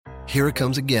Here it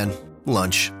comes again.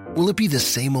 Lunch. Will it be the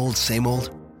same old, same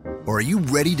old? Or are you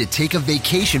ready to take a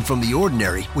vacation from the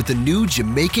ordinary with the new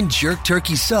Jamaican Jerk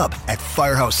Turkey Sub at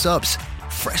Firehouse Subs?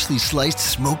 Freshly sliced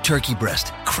smoked turkey breast,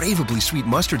 craveably sweet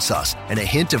mustard sauce, and a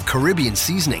hint of Caribbean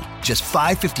seasoning. Just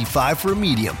 $5.55 for a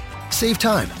medium. Save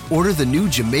time. Order the new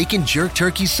Jamaican Jerk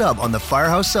Turkey Sub on the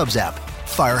Firehouse Subs app.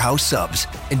 Firehouse Subs.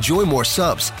 Enjoy more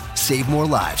subs. Save more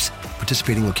lives.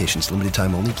 Participating locations. Limited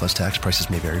time only, plus tax. Prices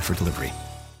may vary for delivery.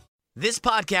 This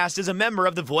podcast is a member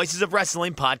of the Voices of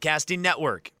Wrestling Podcasting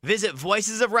Network. Visit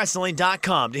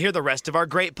voicesofwrestling.com to hear the rest of our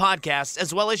great podcasts,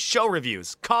 as well as show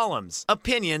reviews, columns,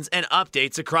 opinions, and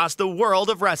updates across the world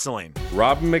of wrestling.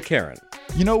 Robin McCarran.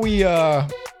 You know, we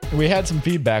had some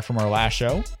feedback from our last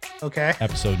show. Okay.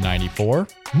 Episode 94.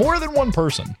 More than one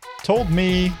person told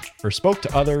me or spoke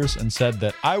to others and said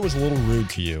that I was a little rude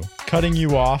to you, cutting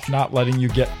you off, not letting you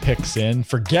get picks in,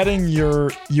 forgetting your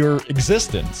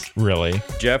existence, really.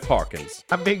 Jeff Hawkins.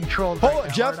 I'm being trolled. Hold right on,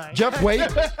 now, Jeff, aren't I? Jeff, wait.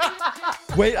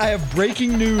 Wait, I have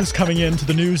breaking news coming into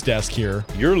the news desk here.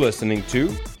 You're listening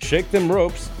to Shake Them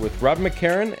Ropes with Robin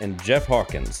McCarran and Jeff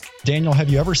Hawkins. Daniel, have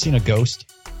you ever seen a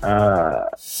ghost?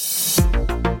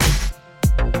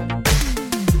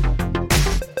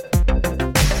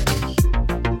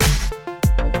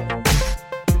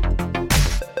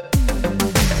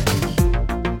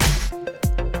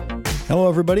 Hello,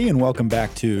 everybody, and welcome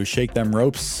back to Shake Them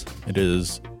Ropes. It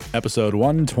is episode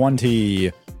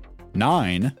 129.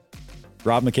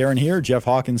 Rob McCarran here, Jeff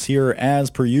Hawkins here as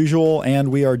per usual, and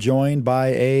we are joined by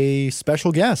a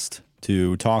special guest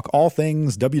to talk all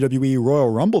things WWE Royal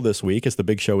Rumble this week as the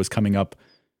big show is coming up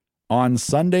on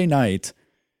Sunday night.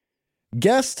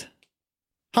 Guest,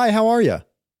 hi, how are you?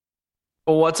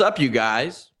 Well, what's up, you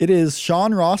guys? It is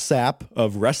Sean Ross Sapp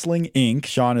of Wrestling Inc.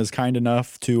 Sean is kind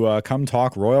enough to come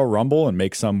talk Royal Rumble and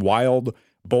make some wild,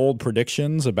 bold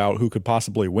predictions about who could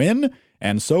possibly win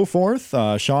and so forth.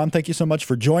 Sean, thank you so much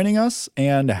for joining us.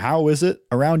 And how is it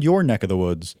around your neck of the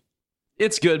woods?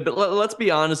 It's good, but let's be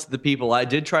honest with the people. I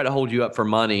did try to hold you up for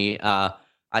money.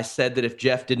 I said that if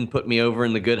Jeff didn't put me over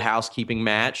in the Good Housekeeping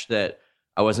match, that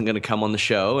I wasn't going to come on the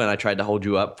show, and I tried to hold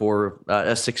you up for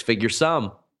a six-figure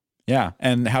sum. Yeah,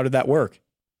 and how did that work?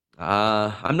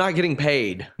 I'm not getting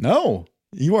paid. No,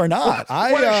 you are not.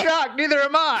 What a shock. Neither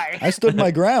am I. I stood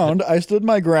my ground. I stood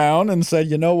my ground and said,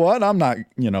 you know what? I'm not,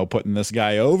 putting this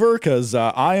guy over because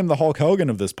I am the Hulk Hogan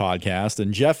of this podcast,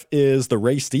 and Jeff is the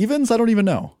Ray Stevens. I don't even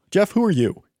know. Jeff, who are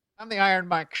you? I'm the Iron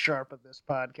Mike Sharp of this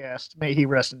podcast. May he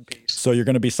rest in peace. So you're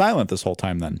going to be silent this whole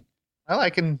time then? Well, I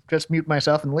can just mute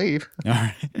myself and leave. All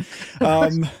right.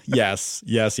 Yes.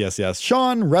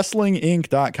 Sean,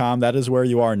 WrestlingInc.com. That is where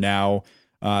you are now.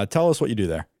 Tell us what you do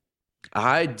there.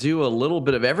 I do a little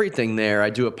bit of everything there. I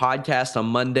do a podcast on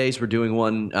Mondays. We're doing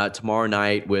one tomorrow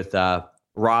night with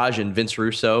Raj and Vince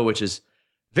Russo, which is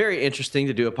very interesting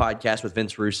to do a podcast with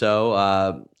Vince Russo.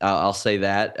 I'll say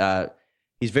that.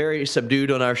 He's very subdued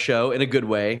on our show in a good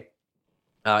way.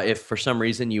 If for some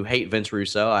reason you hate Vince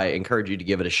Russo, I encourage you to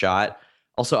give it a shot.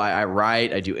 Also, I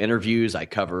write, I do interviews, I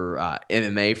cover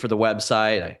MMA for the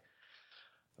website.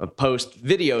 I post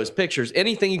videos, pictures,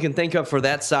 anything you can think of for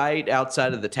that site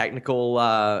outside of the technical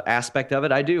aspect of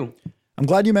it, I do. I'm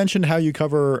glad you mentioned how you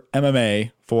cover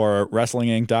MMA for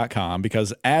WrestlingInc.com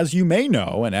because as you may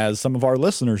know, and as some of our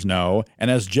listeners know, and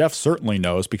as Jeff certainly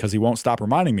knows because he won't stop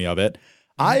reminding me of it,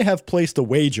 I have placed a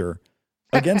wager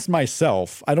against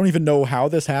myself. I don't even know how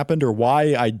this happened or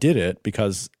why I did it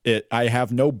because I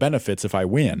have no benefits if I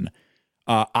win.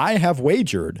 I have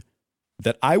wagered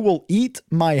that I will eat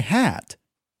my hat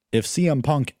if CM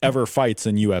Punk ever fights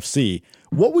in UFC.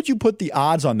 What would you put the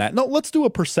odds on that? No, let's do a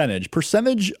percentage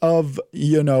of,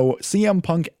 CM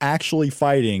Punk actually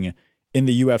fighting in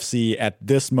the UFC at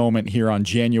this moment here on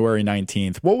January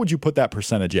 19th. What would you put that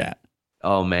percentage at?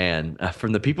 Oh, man.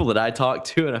 From the people that I talk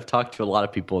to, and I've talked to a lot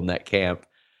of people in that camp,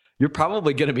 you're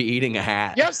probably going to be eating a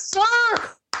hat. Yes, sir.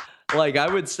 Like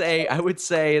I would say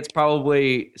it's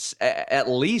probably at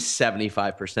least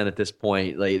 75% at this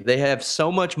point. Like they have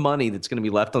so much money that's going to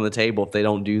be left on the table if they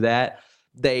don't do that.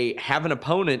 They have an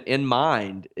opponent in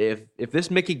mind. If this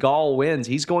Mickey Gall wins,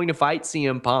 he's going to fight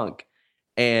CM Punk.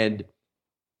 And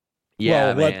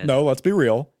yeah, man. Let's be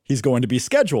real. He's going to be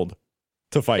scheduled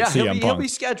to fight CM Punk. He'll be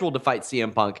scheduled to fight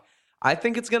CM Punk. I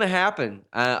think it's going to happen.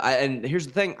 And here's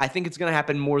the thing. I think it's going to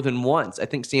happen more than once. I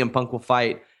think CM Punk will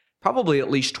fight probably at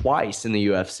least twice in the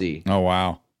UFC. Oh,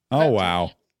 wow.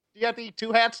 Do you have to eat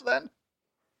two hats then?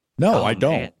 No, I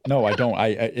don't. Man. No, I don't.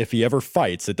 If he ever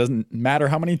fights, it doesn't matter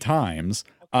how many times.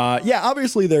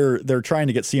 Obviously they're trying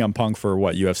to get CM Punk for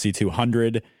what, UFC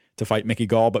 200 to fight Mickey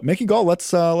Gall. But Mickey Gall, let's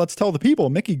tell the people,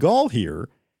 Mickey Gall here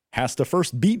has to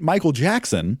first beat Michael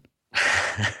Jackson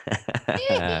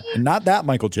And not that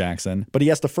Michael Jackson, but he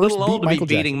has to first little beat old to Michael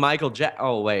be beating Jackson. Michael Jackson.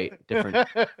 Oh, wait. Different.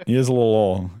 He is a little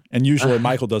old, and usually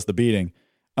Michael does the beating.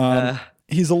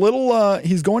 He's a little.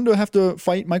 He's going to have to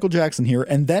fight Michael Jackson here,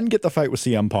 and then get the fight with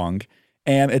CM Punk.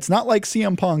 And it's not like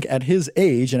CM Punk at his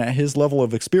age and at his level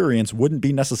of experience wouldn't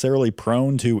be necessarily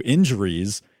prone to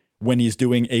injuries when he's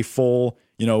doing a full,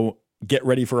 get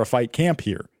ready for a fight camp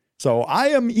here. So I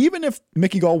am, even if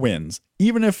Mickey Gall wins,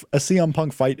 even if a CM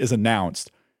Punk fight is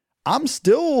announced, I'm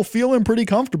still feeling pretty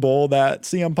comfortable that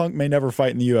CM Punk may never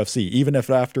fight in the UFC. Even if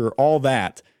after all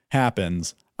that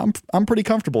happens, I'm pretty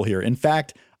comfortable here. In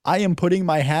fact, I am putting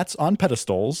my hats on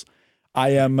pedestals.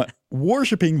 I am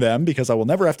worshiping them because I will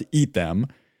never have to eat them.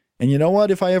 And you know what?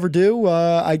 If I ever do,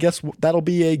 I guess that'll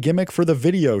be a gimmick for the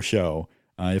video show.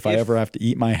 If I ever have to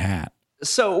eat my hat.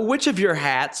 So which of your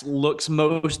hats looks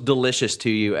most delicious to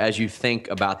you as you think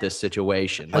about this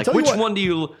situation? Like which one do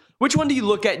you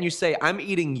look at and you say, I'm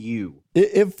eating you?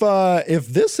 If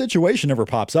this situation ever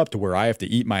pops up to where I have to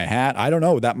eat my hat, I don't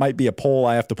know. That might be a poll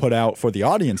I have to put out for the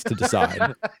audience to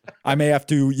decide. I may have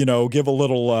to, give a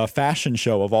little fashion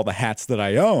show of all the hats that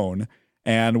I own,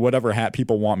 and whatever hat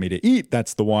people want me to eat,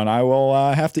 that's the one I will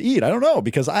have to eat. I don't know,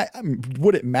 because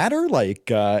would it matter? Like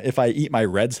if I eat my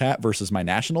Reds hat versus my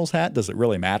Nationals hat, does it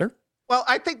really matter? Well,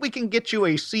 I think we can get you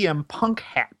a CM Punk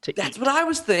hat to That's eat. what I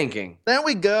was thinking. There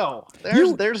we go.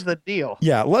 There's the deal.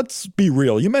 Yeah, let's be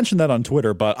real. You mentioned that on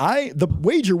Twitter, but the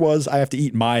wager was I have to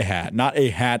eat my hat, not a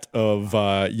hat of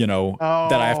that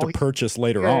I have to purchase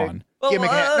later on. Give me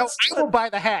a hat. No, I will buy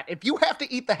the hat. If you have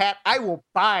to eat the hat, I will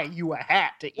buy you a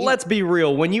hat to eat. Let's be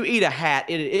real. When you eat a hat,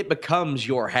 it becomes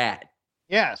your hat.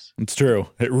 Yes. It's true.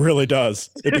 It really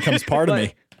does. It becomes part of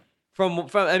me.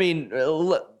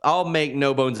 I'll make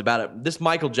no bones about it. This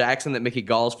Michael Jackson that Mickey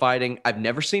Gall's fighting, I've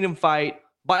never seen him fight.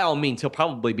 By all means, he'll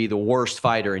probably be the worst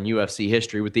fighter in UFC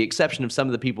history, with the exception of some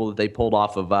of the people that they pulled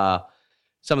off of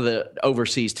some of the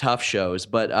overseas tough shows.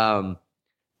 But I'm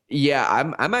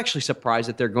actually surprised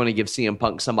that they're going to give CM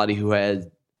Punk somebody who had,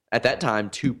 at that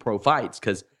time, 2 pro fights.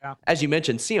 Because, as you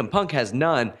mentioned, CM Punk has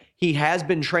none. He has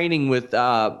been training with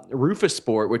Rufus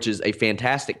Sport, which is a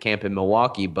fantastic camp in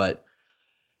Milwaukee. But,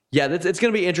 yeah, it's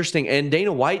going to be interesting. And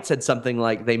Dana White said something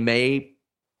like they may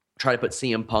try to put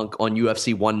CM Punk on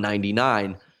UFC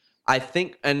 199. I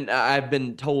think, and I've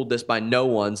been told this by no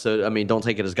one, so, don't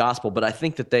take it as gospel, but I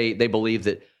think that they believe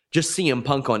that just CM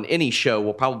Punk on any show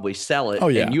will probably sell it. Oh,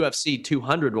 yeah. And UFC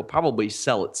 200 will probably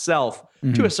sell itself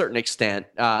to a certain extent.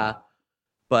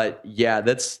 But yeah,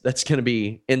 that's going to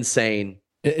be insane.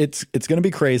 It's going to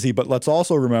be crazy, but let's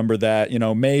also remember that,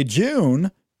 May,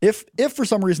 June, if for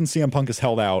some reason CM Punk is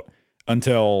held out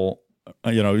until,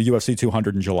 UFC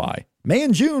 200 in July, May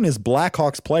and June is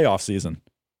Blackhawks playoff season.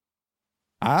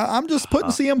 I'm just putting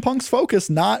CM Punk's focus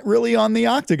not really on the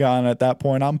octagon at that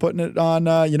point. I'm putting it on,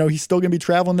 he's still going to be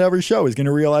traveling to every show. He's going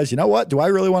to realize, you know what? Do I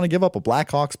really want to give up a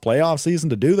Blackhawks playoff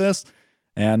season to do this?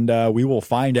 And we will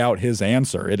find out his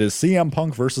answer. It is CM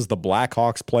Punk versus the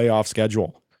Blackhawks playoff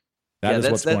schedule. That is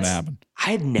what's going to happen. I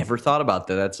had never thought about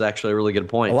that. That's actually a really good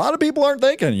point. A lot of people aren't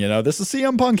thinking, this is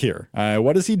CM Punk here.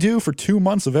 What does he do for 2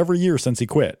 months of every year since he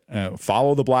quit?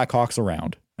 Follow the Blackhawks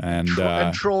around. And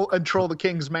troll the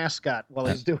King's mascot while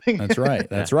he's doing it. That's right.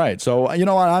 That's right. So, you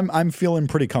know what? I'm feeling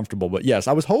pretty comfortable. But yes,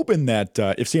 I was hoping that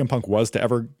if CM Punk was to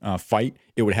ever fight,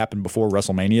 it would happen before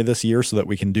WrestleMania this year so that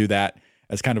we can do that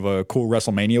as kind of a cool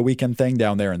WrestleMania weekend thing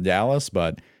down there in Dallas.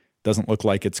 But doesn't look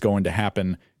like it's going to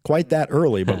happen quite that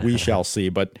early, but we shall see.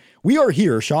 But we are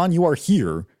here. Sean, you are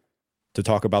here to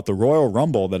talk about the Royal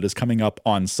Rumble that is coming up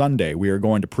on Sunday. We are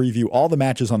going to preview all the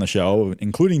matches on the show,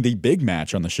 including the big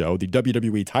match on the show, the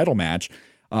WWE title match.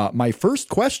 My first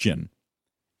question,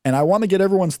 and I want to get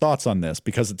everyone's thoughts on this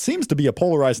because it seems to be a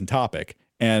polarizing topic,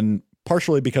 and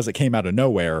partially because it came out of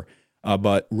nowhere,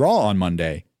 but Raw on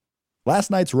Monday,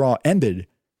 last night's Raw ended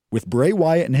with Bray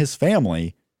Wyatt and his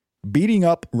family beating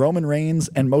up Roman Reigns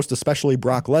and most especially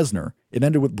Brock Lesnar. It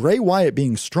ended with Bray Wyatt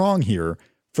being strong here.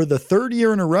 For the 3rd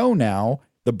year in a row now,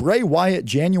 the Bray Wyatt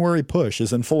January push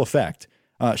is in full effect.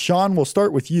 Sean, we'll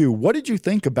start with you. What did you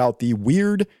think about the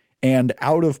weird and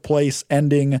out-of-place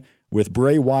ending with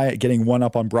Bray Wyatt getting one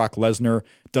up on Brock Lesnar?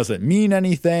 Does it mean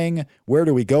anything? Where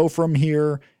do we go from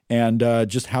here? And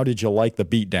just how did you like the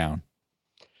beatdown?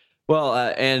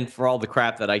 Well, and for all the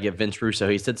crap that I give Vince Russo,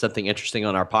 he said something interesting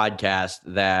on our podcast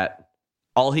that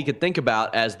all he could think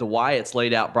about as the Wyatts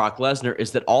laid out Brock Lesnar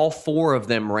is that all 4 of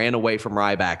them ran away from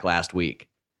Ryback last week,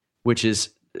 which is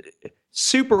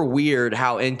super weird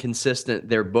how inconsistent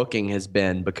their booking has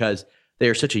been because they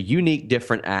are such a unique,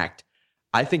 different act.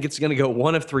 I think it's going to go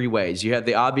one of 3 ways. You have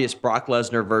the obvious Brock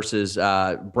Lesnar versus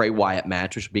Bray Wyatt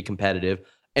match, which would be competitive.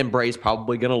 and Bray's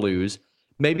probably going to lose.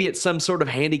 Maybe it's some sort of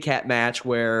handicap match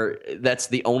where that's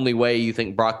the only way you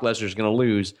think Brock Lesnar's going to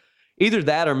lose. Either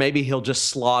that, or maybe he'll just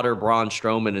slaughter Braun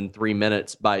Strowman in 3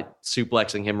 minutes by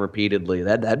suplexing him repeatedly.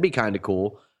 That'd be kind of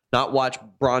cool. Not watch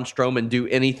Braun Strowman do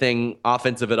anything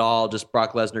offensive at all. Just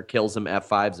Brock Lesnar kills him,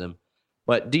 F5s him.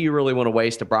 But do you really want to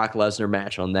waste a Brock Lesnar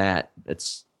match on that?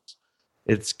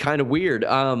 It's kind of weird.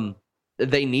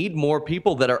 They need more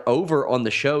people that are over on the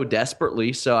show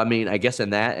desperately. So, I mean, I guess in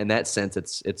that sense,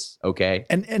 it's okay.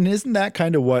 And isn't that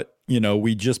kind of what,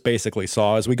 we just basically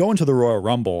saw as we go into the Royal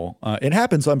Rumble? It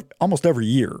happens almost every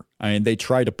year. I mean, they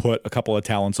try to put a couple of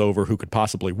talents over who could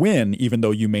possibly win, even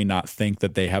though you may not think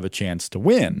that they have a chance to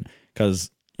win.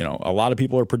 Because, a lot of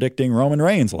people are predicting Roman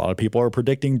Reigns. A lot of people are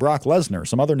predicting Brock Lesnar,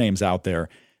 some other names out there.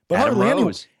 But Adam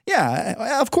Rose.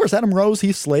 Yeah, of course, Adam Rose,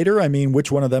 Heath Slater. I mean,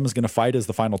 which one of them is going to fight as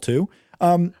the final two?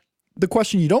 The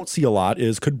question you don't see a lot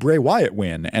is, could Bray Wyatt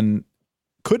win? And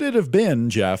could it have been,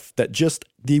 Jeff, that just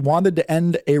they wanted to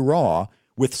end a Raw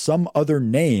with some other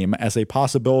name as a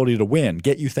possibility to win?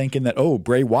 Get you thinking that,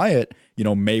 Bray Wyatt,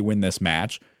 may win this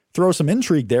match. Throw some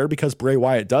intrigue there because Bray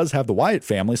Wyatt does have the Wyatt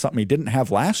family, something he didn't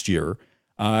have last year.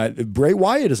 Bray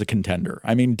Wyatt is a contender.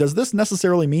 I mean, does this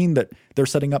necessarily mean that they're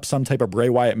setting up some type of Bray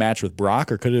Wyatt match with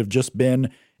Brock, or could it have just been,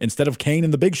 instead of Kane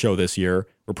and the Big Show this year,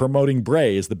 we're promoting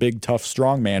Bray as the big, tough,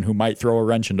 strong man who might throw a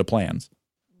wrench into plans?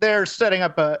 They're setting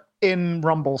up a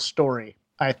in-Rumble story,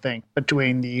 I think,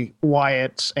 between the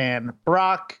Wyatts and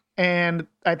Brock, and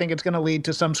I think it's going to lead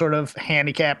to some sort of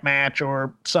handicap match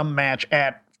or some match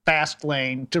at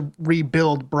Fastlane to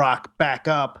rebuild Brock back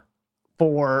up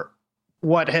for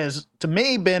what has, to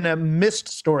me, been a missed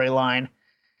storyline.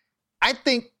 I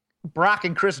think Brock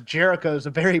and Chris Jericho is a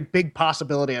very big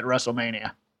possibility at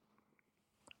WrestleMania.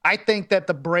 I think that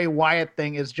the Bray Wyatt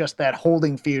thing is just that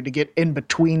holding feud to get in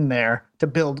between there to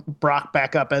build Brock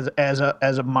back up as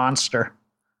a monster.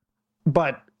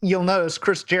 But you'll notice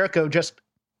Chris Jericho just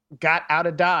got out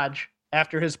of Dodge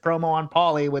after his promo on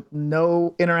Paulie with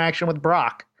no interaction with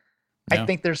Brock. Yeah. I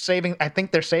think they're saving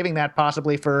that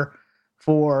possibly for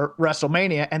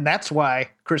WrestleMania, and that's why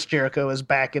Chris Jericho is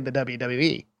back in the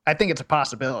WWE. I think it's a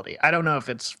possibility. I don't know if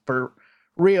it's for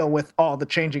real with all the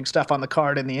changing stuff on the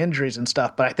card and the injuries and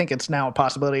stuff, but I think it's now a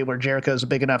possibility where Jericho's a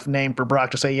big enough name for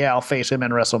Brock to say, yeah, I'll face him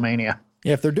in WrestleMania.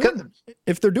 Yeah, if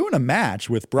they're doing a match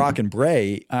with Brock and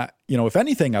Bray, if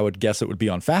anything, I would guess it would be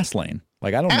on Fastlane.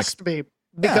 Like, I don't has to be,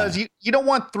 because you don't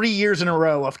want 3 years in a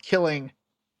row of killing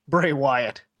Bray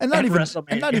Wyatt. And not even for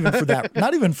that,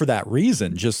 not even for that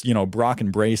reason. Just, Brock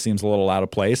and Bray seems a little out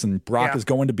of place, and Brock is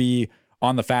going to be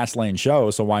on the Fastlane show,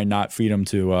 so why not feed him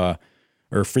to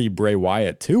or feed Bray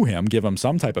Wyatt to him, give him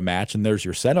some type of match, and there's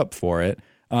your setup for it.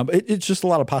 It's just a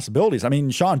lot of possibilities. I mean,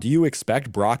 Sean, do you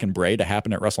expect Brock and Bray to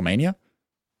happen at WrestleMania?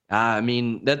 I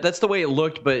mean, that's the way it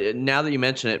looked, but now that you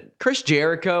mention it, Chris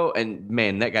Jericho, and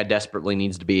man, that guy desperately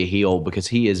needs to be a heel because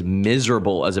he is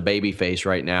miserable as a babyface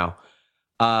right now.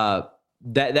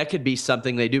 That could be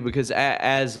something they do because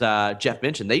as Jeff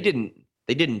mentioned, they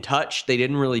didn't touch. They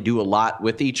didn't really do a lot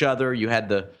with each other. You had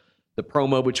the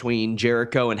promo between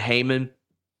Jericho and Heyman.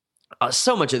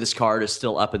 So much of this card is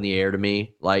still up in the air to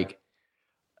me. Like,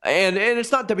 and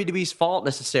it's not WWE's fault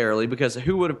necessarily because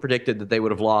who would have predicted that they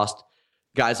would have lost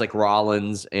guys like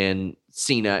Rollins and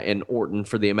Cena and Orton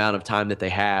for the amount of time that they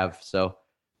have. So,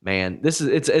 man,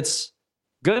 it's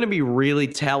going to be really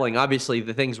telling. Obviously,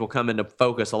 the things will come into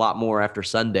focus a lot more after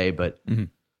Sunday, but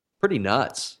pretty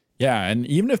nuts. Yeah, and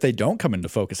even if they don't come into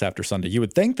focus after Sunday, you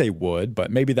would think they would, but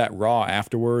maybe that Raw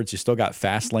afterwards, you still got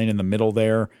Fastlane in the middle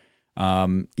there.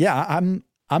 I'm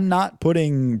not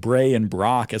putting Bray and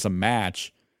Brock as a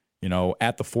match,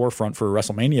 at the forefront for a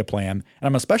WrestleMania plan. And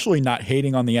I'm especially not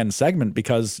hating on the end segment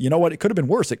because, you know what, it could have been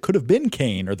worse. It could have been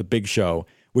Kane or the Big Show,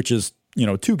 which is,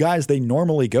 two guys they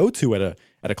normally go to at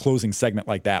a closing segment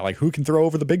like that. Like, who can throw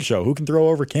over the Big Show? Who can throw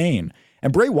over Kane?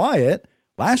 And Bray Wyatt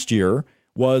last year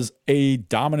was a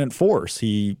dominant force.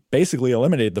 He basically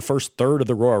eliminated the first third of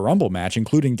the Royal Rumble match,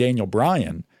 including Daniel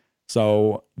Bryan.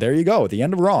 So there you go. At the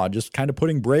end of Raw, just kind of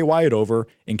putting Bray Wyatt over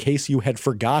in case you had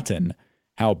forgotten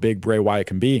how big Bray Wyatt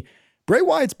can be. Bray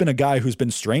Wyatt's been a guy who's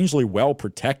been strangely well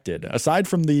protected. Aside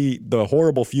from the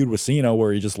horrible feud with Cena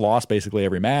where he just lost basically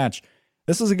every match,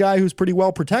 this is a guy who's pretty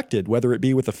well protected, whether it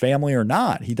be with the family or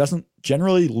not. He doesn't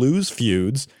generally lose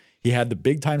feuds. He had the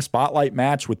big-time spotlight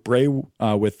match with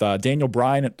Daniel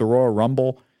Bryan at the Royal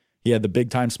Rumble. He had the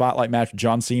big-time spotlight match with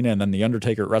John Cena and then The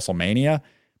Undertaker at WrestleMania.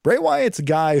 Bray Wyatt's a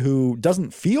guy who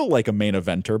doesn't feel like a main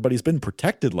eventer, but he's been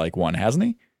protected like one, hasn't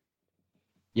he?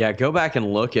 Yeah, go back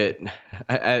and look at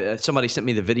somebody sent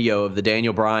me the video of the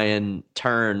Daniel Bryan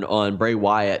turn on Bray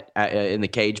Wyatt in the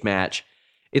cage match.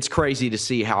 it's crazy to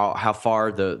see how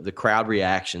far the crowd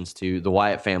reactions to the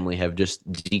Wyatt family have just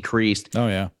decreased. Oh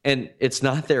yeah. And it's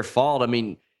not their fault. I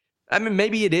mean,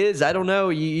 maybe it is. I don't know.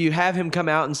 You have him come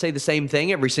out and say the same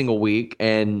thing every single week,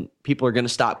 and people are going to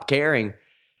stop caring.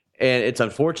 And it's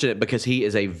unfortunate because he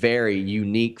is a very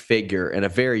unique figure and a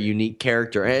very unique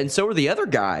character. And so are the other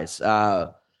guys.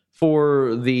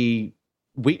 For the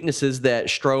weaknesses that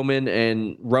Strowman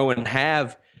and Rowan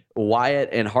have, Wyatt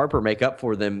and Harper make up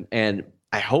for them. And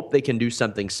I hope they can do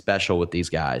something special with these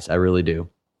guys. I really do.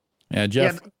 Yeah,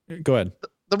 Jeff, go ahead.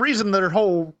 The reason their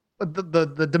whole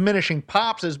the diminishing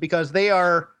pops is because they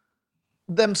are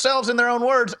themselves, in their own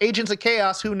words, agents of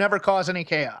chaos who never cause any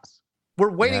chaos.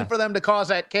 We're waiting for them to cause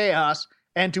that chaos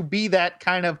and to be that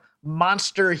kind of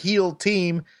monster heel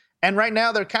team. And right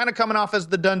now they're kind of coming off as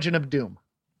the Dungeon of Doom.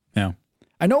 Yeah.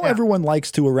 I know everyone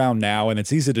likes to around now, and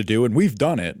it's easy to do, and we've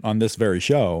done it on this very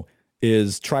show,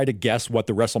 is try to guess what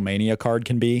the WrestleMania card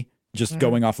can be, just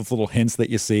going off of little hints that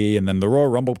you see. And then the Royal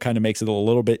Rumble kind of makes it a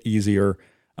little bit easier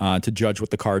to judge what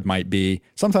the card might be.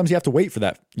 Sometimes you have to wait for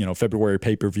that, February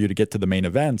pay-per-view to get to the main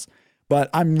events. But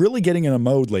I'm really getting in a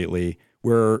mode lately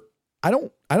where I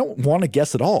don't want to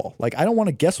guess at all. Like, I don't want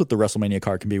to guess what the WrestleMania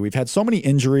card can be. We've had so many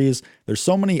injuries. There's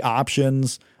so many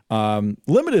options,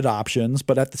 limited options,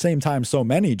 but at the same time, so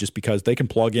many, just because they can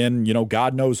plug in,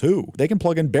 God knows who. They can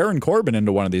plug in Baron Corbin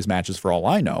into one of these matches for all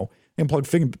I know. They can plug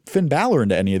Finn Balor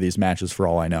into any of these matches for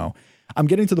all I know. I'm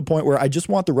getting to the point where I just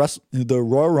want the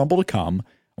Royal Rumble to come.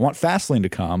 I want Fastlane to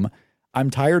come. I'm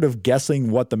tired of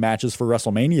guessing what the matches for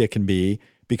WrestleMania can be,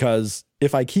 because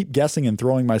if I keep guessing and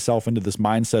throwing myself into this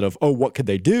mindset of, oh, what could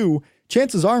they do?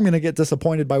 Chances are I'm going to get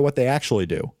disappointed by what they actually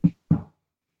do.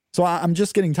 So I'm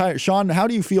just getting tired. Sean, how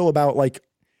do you feel about,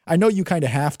 I know you kind of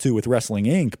have to with Wrestling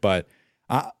Inc., but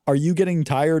are you getting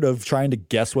tired of trying to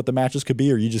guess what the matches could be,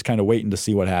 or are you just kind of waiting to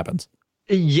see what happens?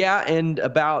 Yeah, and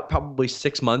about probably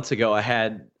 6 months ago, I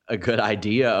had a good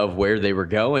idea of where they were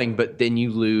going, but then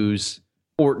you lose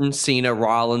Orton, Cena,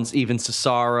 Rollins, even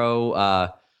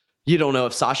Cesaro. You don't know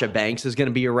if Sasha Banks is going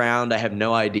to be around. I have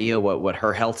no idea what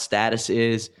her health status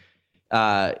is.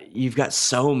 You've got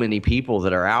so many people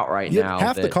that are out right now.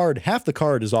 Half the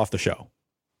card is off the show.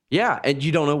 Yeah, and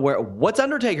you don't know what's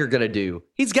Undertaker going to do.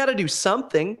 He's got to do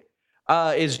something.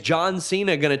 Is John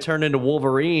Cena going to turn into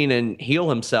Wolverine and heal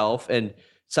himself and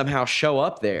somehow show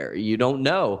up there? You don't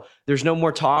know. There's no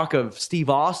more talk of Steve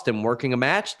Austin working a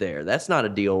match there. That's not a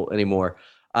deal anymore.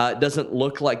 It doesn't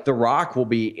look like The Rock will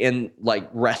be in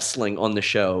wrestling on the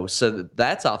show, so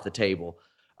that's off the table.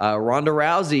 Ronda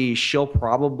Rousey, she'll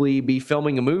probably be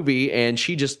filming a movie, and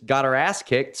she just got her ass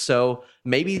kicked, so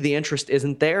maybe the interest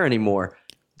isn't there anymore.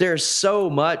 There's so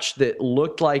much that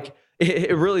looked like,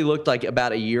 it really looked like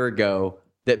about a year ago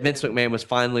that Vince McMahon was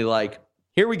finally like,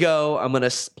 here we go, I'm going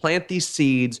to plant these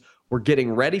seeds, we're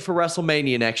getting ready for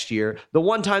WrestleMania next year. The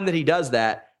one time that he does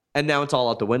that, and now it's all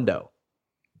out the window.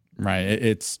 Right.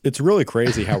 It's really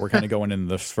crazy how we're kind of going into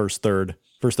the first third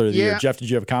of the year. Jeff, did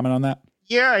you have a comment on that?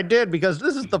 Yeah, I did, because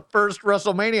this is the first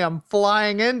WrestleMania I'm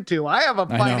flying into. I have a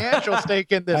financial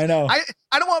stake in this. I know.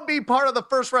 I don't want to be part of the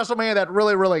first WrestleMania that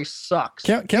really, really sucks.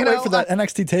 Can't wait for that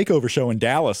NXT TakeOver show in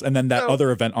Dallas, and then that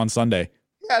other event on Sunday.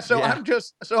 Yeah,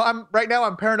 I'm right now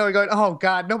I'm paranoid, going, oh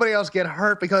God, nobody else get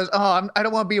hurt, because I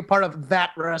don't want to be a part of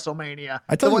that WrestleMania.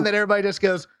 One that everybody just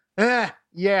goes,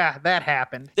 yeah, that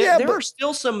happened. There are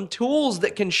still some tools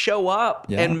that can show up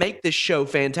and make this show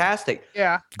fantastic.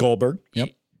 Yeah. Goldberg.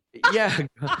 Yep. Yeah.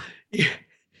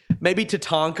 Maybe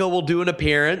Tatanka will do an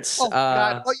appearance. Oh,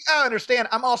 God. Well, I understand.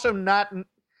 I'm also not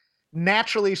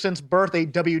naturally, since birth, a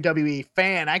WWE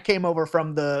fan. I came over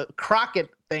from the Crockett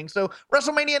thing. So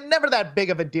WrestleMania, never that big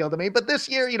of a deal to me. But this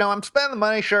year, I'm spending the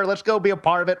money. Sure, let's go be a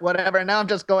part of it, whatever. And now I'm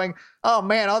just going, oh,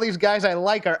 man, all these guys I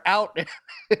like are out.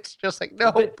 It's just like,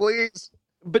 no, please.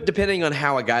 But depending on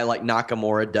how a guy like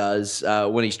Nakamura does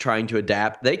when he's trying to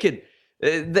adapt, they could...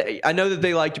 I know that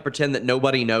they like to pretend that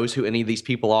nobody knows who any of these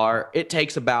people are. It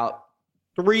takes about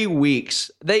 3 weeks.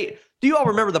 Do you all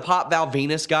remember the pop Val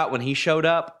Venus got when he showed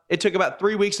up? It took about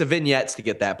 3 weeks of vignettes to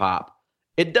get that pop.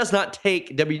 It does not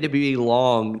take WWE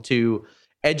long to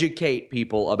educate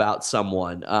people about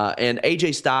someone. And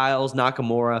AJ Styles,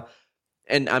 Nakamura,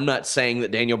 and I'm not saying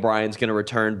that Daniel Bryan's going to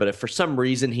return, but if for some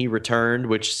reason he returned,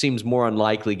 which seems more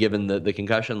unlikely given the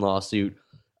concussion lawsuit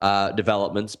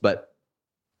developments, but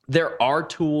there are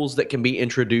tools that can be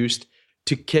introduced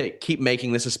to keep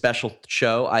making this a special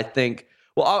show. I think,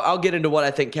 I'll get into what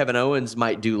I think Kevin Owens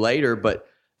might do later, but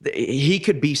he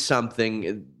could be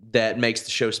something that makes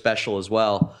the show special as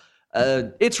well.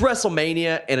 It's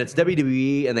WrestleMania and it's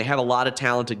WWE and they have a lot of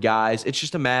talented guys. It's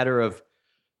just a matter of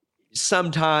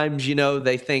sometimes,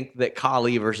 they think that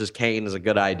Khali versus Kane is a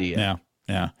good idea.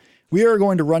 Yeah. We are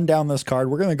going to run down this card.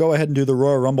 We're going to go ahead and do the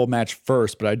Royal Rumble match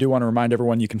first, but I do want to remind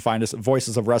everyone you can find us at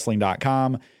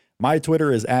voicesofwrestling.com. My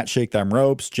Twitter is at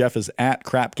ShakeTheMRopes. Jeff is at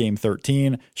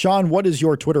CrapGame13. Sean, what is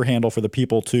your Twitter handle for the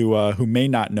people who may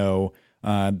not know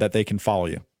that they can follow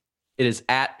you? It is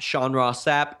at Sean Ross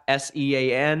Sapp,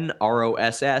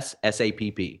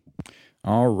 SeanRossSapp.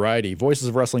 All righty.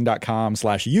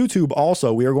 Voicesofwrestling.com/YouTube.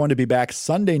 Also, we are going to be back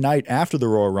Sunday night after the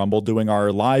Royal Rumble doing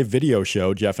our live video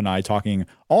show, Jeff and I talking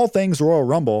all things Royal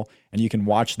Rumble, and you can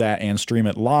watch that and stream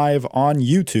it live on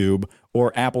YouTube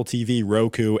or Apple TV,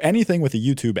 Roku, anything with a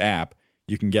YouTube app,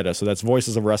 you can get us. So that's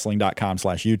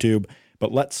voicesofwrestling.com/YouTube.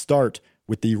 But let's start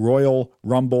with the Royal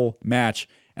Rumble match.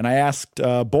 And I asked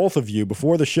both of you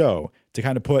before the show to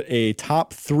kind of put a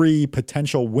top 3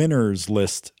 potential winners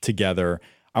list together.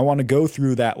 I want to go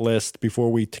through that list before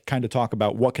we kind of talk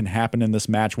about what can happen in this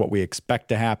match, what we expect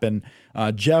to happen.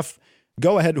 Jeff,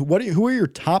 go ahead. Who are your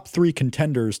top 3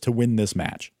 contenders to win this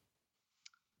match?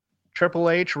 Triple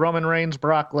H, Roman Reigns,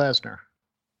 Brock Lesnar.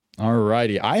 All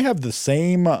righty. I have the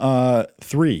same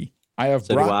 3. I have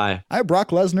Brock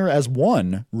Lesnar as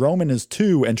 1, Roman is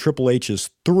 2, and Triple H is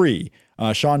 3.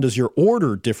 Sean, does your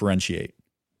order differentiate?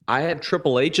 I have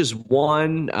Triple H as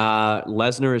 1,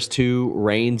 Lesnar is 2,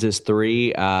 Reigns is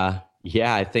 3. I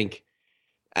think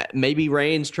maybe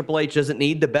Reigns, Triple H doesn't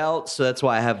need the belt, so that's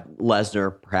why I have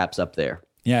Lesnar perhaps up there.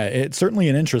 Yeah, it's certainly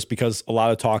an interest because a lot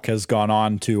of talk has gone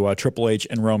on to Triple H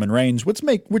and Roman Reigns, which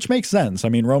makes sense. I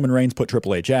mean, Roman Reigns put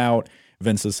Triple H out.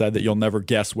 Vince has said that you'll never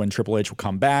guess when Triple H will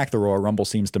come back. The Royal Rumble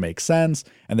seems to make sense,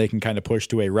 and they can kind of push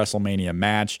to a WrestleMania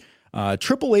match.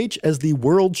 Triple H as the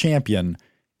world champion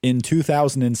in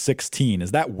 2016.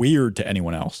 Is that weird to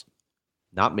anyone else?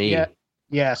 Not me. Yeah.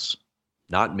 Yes.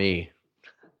 Not me.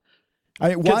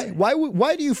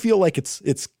 Why do you feel like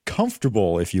it's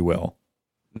comfortable, if you will?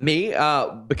 Me?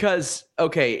 Because,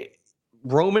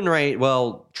 Roman Reigns,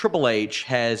 Triple H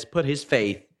has put his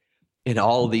faith in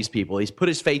all of these people. He's put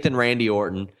his faith in Randy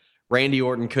Orton. Randy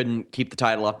Orton couldn't keep the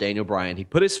title off Daniel Bryan. He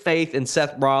put his faith in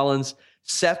Seth Rollins.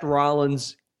 Seth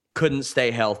Rollins couldn't stay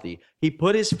healthy. He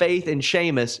put his faith in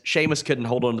Sheamus. Sheamus couldn't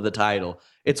hold on to the title.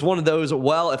 It's one of those,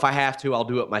 if I have to, I'll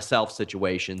do it myself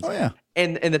situations. Oh, yeah.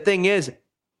 And the thing is,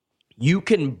 you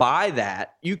can buy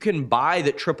that. You can buy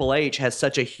that Triple H has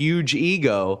such a huge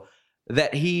ego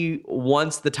that he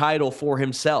wants the title for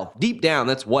himself. Deep down,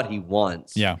 that's what he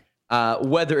wants. Yeah.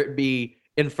 Whether it be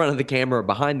in front of the camera or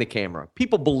behind the camera.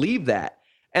 People believe that.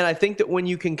 And I think that when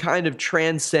you can kind of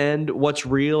transcend what's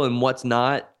real and what's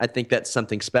not, I think that's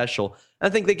something special. I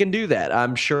think they can do that.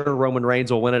 I'm sure Roman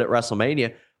Reigns will win it at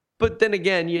WrestleMania. But then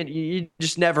again, you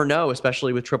just never know,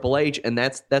 especially with Triple H. And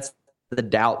that's the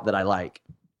doubt that I like.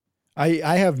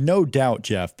 I have no doubt,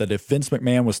 Jeff, that if Vince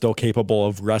McMahon was still capable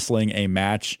of wrestling a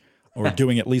match or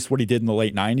doing at least what he did in the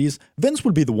late 90s, Vince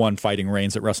would be the one fighting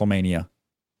Reigns at WrestleMania.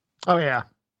 Oh, yeah.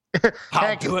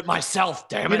 I'll do it myself,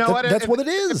 damn it. You know what? That's what it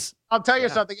is. I'll tell you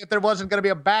something. If there wasn't going to be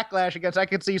a backlash against, I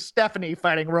could see Stephanie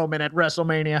fighting Roman at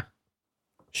WrestleMania.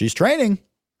 She's training.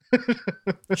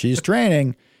 She's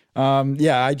training.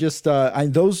 It's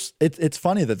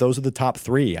funny that those are the top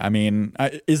 3. I mean,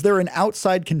 is there an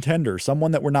outside contender,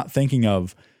 someone that we're not thinking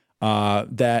of,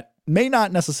 that may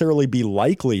not necessarily be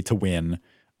likely to win,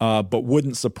 but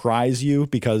wouldn't surprise you?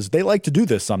 Because they like to do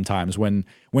this sometimes. When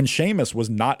Sheamus was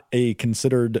not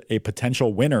considered a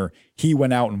potential winner, he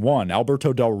went out and won.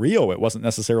 Alberto Del Rio, it wasn't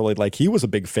necessarily like he was a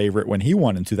big favorite when he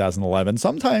won in 2011.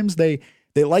 Sometimes they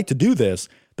like to do this.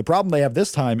 The problem they have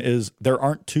this time is there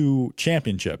aren't 2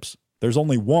 championships. There's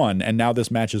only 1, and now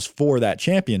this match is for that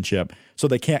championship, so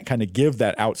they can't kind of give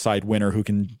that outside winner who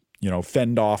can,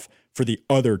 fend off for the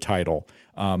other title.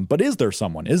 But is there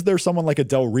someone? Is there someone like a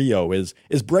Del Rio? Is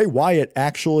Bray Wyatt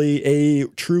actually a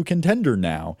true contender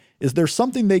now? Is there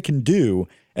something they can do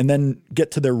and then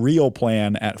get to their real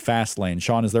plan at Fastlane?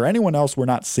 Sean, is there anyone else we're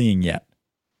not seeing yet?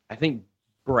 I think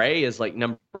Bray is like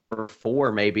number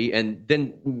 4 maybe, and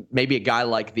then maybe a guy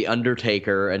like The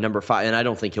Undertaker at number 5, and I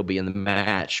don't think he'll be in the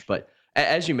match. But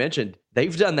as you mentioned,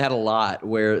 they've done that a lot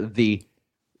where the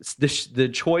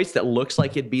choice that looks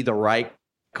like it'd be the right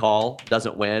call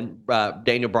doesn't win.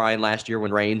 Daniel Bryan last year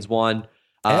when Reigns won.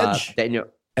 Edge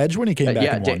when he came back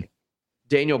and won.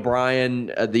 Daniel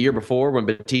Bryan the year before when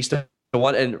Batista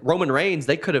won, and Roman Reigns,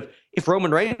 they could have, if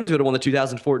Roman Reigns would have won the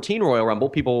 2014 Royal Rumble,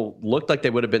 people looked like they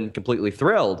would have been completely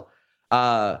thrilled.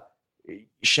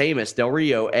 Sheamus, Del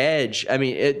Rio, Edge. I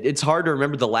mean, it's hard to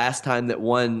remember the last time that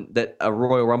a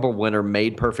Royal Rumble winner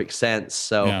made perfect sense.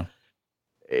 So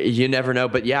You never know.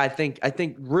 But yeah, I think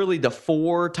really the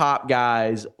 4 top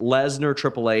guys, Lesnar,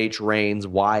 Triple H, Reigns,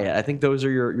 Wyatt, I think those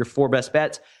are your 4 best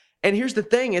bets. And here's the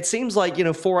thing. It seems like,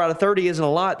 4 out of 30 isn't a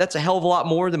lot. That's a hell of a lot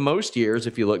more than most years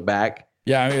if you look back.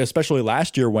 Yeah, I mean, especially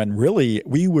last year when really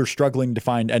we were struggling to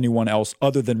find anyone else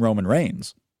other than Roman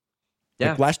Reigns.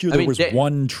 Yeah. Like last year there was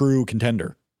one true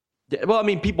contender. Well, I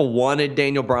mean, people wanted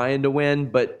Daniel Bryan to win,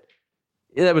 but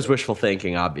that was wishful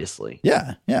thinking, obviously.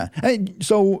 Yeah. And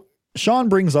so Sean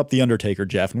brings up The Undertaker,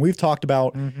 Jeff, and we've talked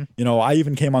about, I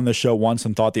even came on this show once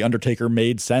and thought The Undertaker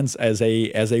made sense as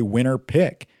a winner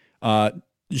pick.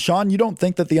 Sean, you don't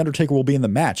think that The Undertaker will be in the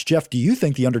match. Jeff, do you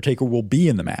think The Undertaker will be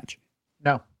in the match?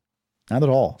 No. Not at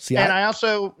all. See, I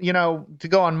also, to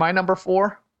go on my number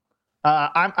 4,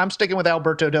 I'm sticking with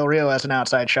Alberto Del Rio as an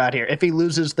outside shot here. If he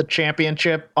loses the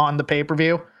championship on the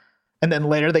pay-per-view, and then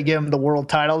later they give him the world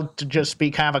title to just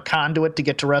be kind of a conduit to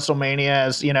get to WrestleMania,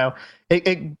 as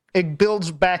it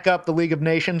builds back up the League of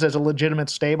Nations as a legitimate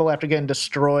stable after getting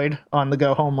destroyed on the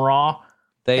Go Home Raw.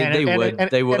 They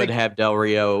would have Del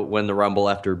Rio win the Rumble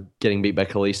after getting beat by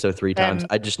Kalisto 3 times.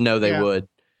 I just know they would.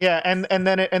 Yeah, and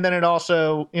then it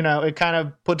also, it kind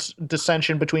of puts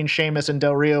dissension between Sheamus and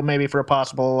Del Rio, maybe for a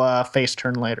possible face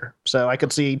turn later. So I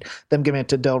could see them giving it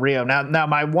to Del Rio. Now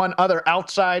my one other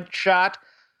outside shot,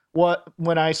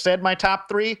 when I said my top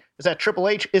 3, is that Triple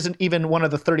H isn't even one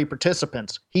of the 30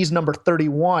 participants. He's number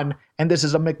 31, and this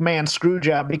is a McMahon screw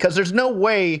job because there's no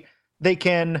way they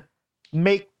can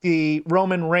make the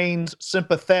Roman Reigns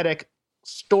sympathetic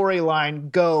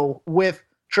storyline go with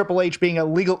Triple H being a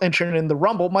legal entrant in the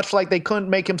Rumble, much like they couldn't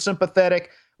make him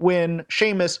sympathetic when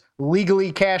Sheamus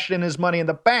legally cashed in his Money in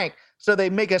the Bank. So they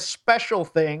make a special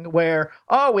thing where,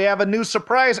 we have a new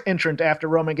surprise entrant after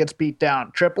Roman gets beat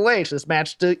down. Triple H, this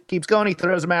match keeps going. He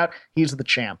throws him out. He's the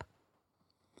champ.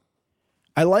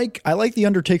 I like The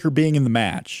Undertaker being in the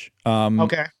match.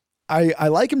 Okay. I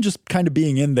like him just kind of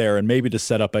being in there and maybe to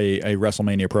set up a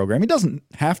WrestleMania program. He doesn't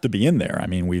have to be in there. I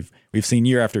mean, we've seen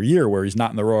year after year where he's not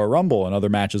in the Royal Rumble and other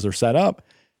matches are set up.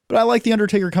 But I like The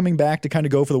Undertaker coming back to kind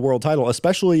of go for the world title,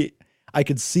 especially I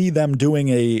could see them doing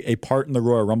a part in the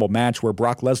Royal Rumble match where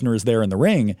Brock Lesnar is there in the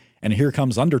ring and here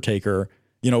comes Undertaker,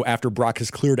 after Brock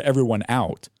has cleared everyone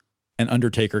out and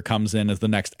Undertaker comes in as the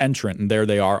next entrant and there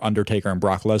they are, Undertaker and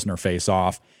Brock Lesnar face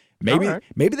off.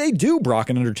 Maybe they do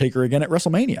Brock and Undertaker again at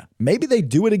WrestleMania. Maybe they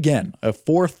do it again, a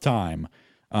 4th time.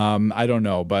 I don't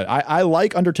know, but I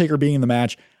like Undertaker being in the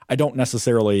match. I don't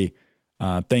necessarily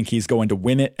think he's going to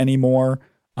win it anymore.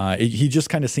 He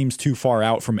just kind of seems too far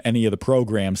out from any of the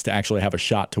programs to actually have a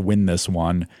shot to win this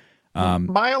one.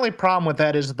 My only problem with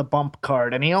that is the bump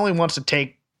card, and he only wants to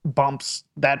take bumps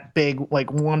that big,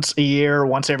 like once a year,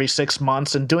 once every 6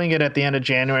 months, and doing it at the end of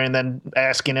January and then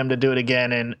asking him to do it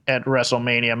again at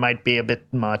WrestleMania might be a bit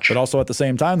much. But also at the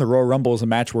same time, the Royal Rumble is a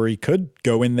match where he could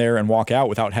go in there and walk out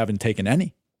without having taken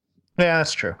any. Yeah,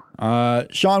 that's true.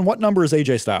 Sean, what number is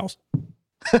AJ Styles?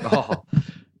 Oh,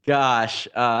 gosh.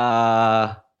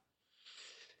 I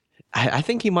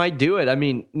think he might do it. I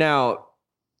mean, now,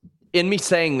 in me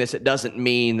saying this, it doesn't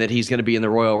mean that he's going to be in the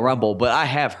Royal Rumble, but I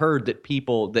have heard that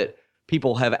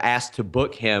people have asked to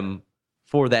book him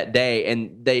for that day,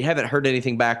 and they haven't heard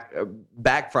anything back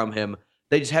from him.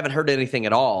 They just haven't heard anything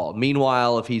at all.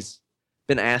 Meanwhile, if he's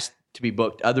been asked to be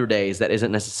booked other days, that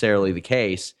isn't necessarily the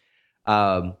case.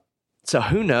 So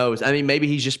who knows? I mean, maybe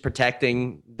he's just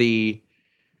protecting the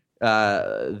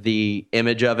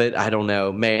image of it. I don't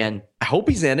know, man. I hope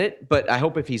he's in it, but I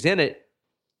hope if he's in it,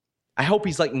 I hope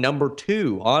he's like number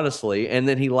 2, honestly, and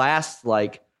then he lasts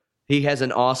like he has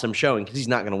an awesome showing because he's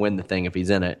not going to win the thing if he's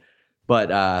in it.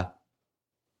 But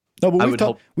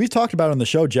we've talked about it on the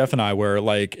show, Jeff and I, where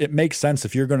like it makes sense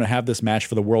if you're going to have this match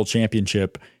for the World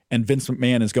Championship and Vince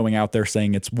McMahon is going out there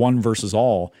saying it's one versus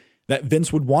all, that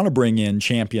Vince would want to bring in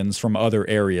champions from other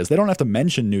areas. They don't have to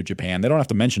mention New Japan. They don't have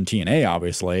to mention TNA,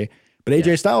 obviously. But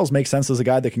AJ Styles makes sense as a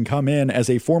guy that can come in as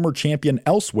a former champion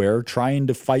elsewhere trying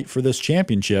to fight for this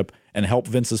championship and help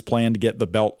Vince's plan to get the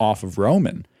belt off of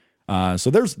Roman. So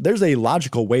there's a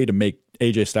logical way to make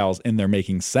AJ Styles in there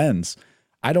making sense.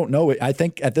 I don't know. I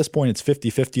think at this point it's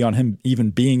 50-50 on him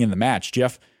even being in the match.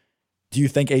 Jeff, do you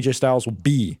think AJ Styles will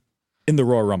be in the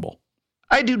Royal Rumble?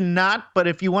 I do not, but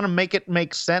if you want to make it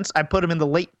make sense, I put him in the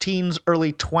late teens,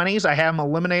 early 20s. I have him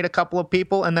eliminate a couple of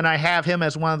people, and then I have him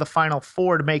as one of the final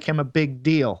 4 to make him a big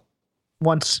deal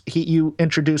once you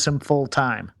introduce him full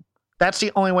time. That's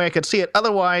the only way I could see it.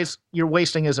 Otherwise, you're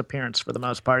wasting his appearance for the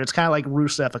most part. It's kind of like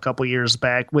Rusev a couple years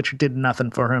back, which did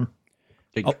nothing for him.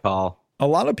 Big call. A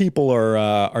lot of people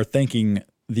are thinking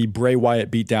the Bray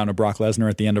Wyatt beatdown of Brock Lesnar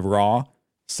at the end of Raw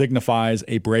signifies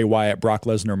a Bray Wyatt Brock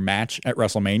Lesnar match at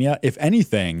WrestleMania. If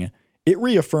anything, it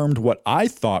reaffirmed what I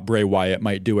thought Bray Wyatt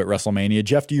might do at WrestleMania.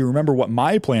 Jeff, do you remember what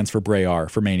my plans for Bray are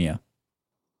for Mania?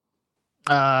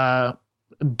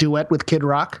 Duet with Kid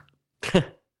Rock.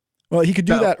 Well, he could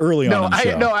do that early on in the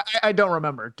show. I don't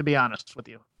remember, to be honest with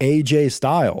you. AJ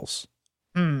Styles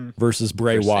versus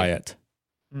Bray Wyatt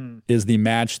is the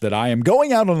match that I am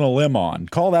going out on a limb on.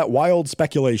 Call that wild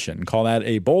speculation. Call that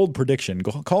a bold prediction.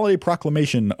 Call it a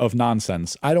proclamation of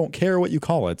nonsense. I don't care what you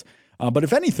call it. But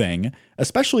if anything,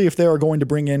 especially if they are going to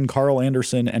bring in Carl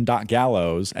Anderson and Doc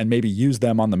Gallows and maybe use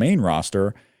them on the main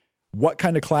roster, what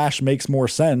kind of clash makes more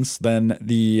sense than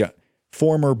the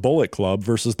former Bullet Club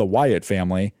versus the Wyatt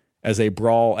family as a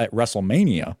brawl at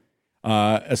WrestleMania?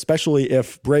 Especially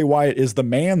if Bray Wyatt is the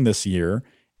man this year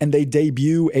and they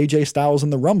debut AJ Styles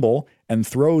in the Rumble and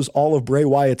throws all of Bray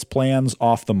Wyatt's plans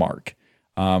off the mark.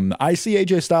 I see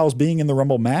AJ Styles being in the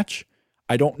Rumble match.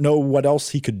 I don't know what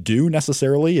else he could do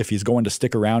necessarily, if he's going to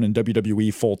stick around in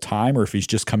WWE full time or if he's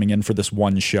just coming in for this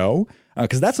one show.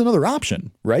 Because that's another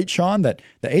option, right, Sean? That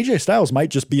the AJ Styles might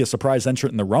just be a surprise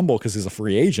entrant in the Rumble because he's a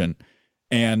free agent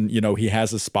and, you know, he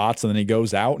has his spots and then he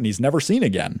goes out and he's never seen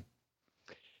again.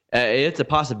 It's a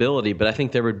possibility, but I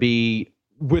think there would be,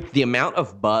 with the amount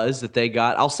of buzz that they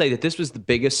got, I'll say that this was the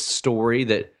biggest story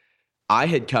that I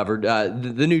had covered,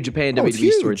 the New Japan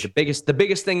WWE story, the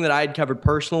biggest thing that I had covered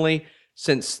personally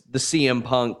since the CM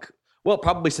Punk, well,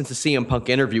 probably since the CM Punk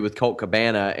interview with Colt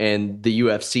Cabana and the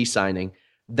UFC signing.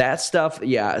 That stuff,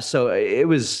 yeah. So it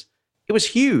was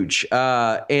huge,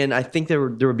 and I think there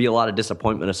would be a lot of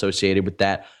disappointment associated with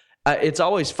that. It's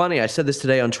always funny. I said this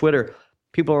today on Twitter.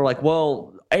 People are like,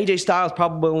 "Well, AJ Styles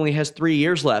probably only has 3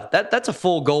 years left." That's a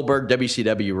full Goldberg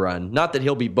WCW run. Not that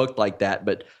he'll be booked like that,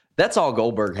 but that's all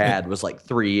Goldberg had was like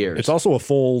 3 years. It's also a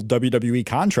full WWE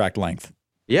contract length.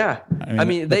 Yeah. I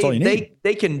mean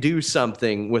they can do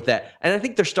something with that. And I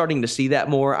think they're starting to see that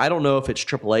more. I don't know if it's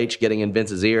Triple H getting in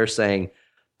Vince's ear saying,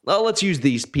 "Oh, let's use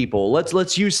these people.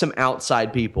 Let's use some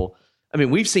outside people." I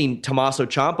mean, we've seen Tommaso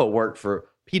Ciampa work for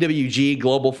PWG,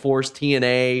 Global Force,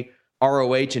 TNA,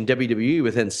 ROH, and WWE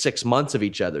within 6 months of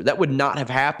each other. That would not have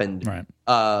happened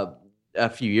a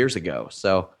few years ago.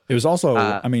 So it was also,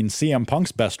 I mean, CM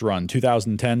Punk's best run,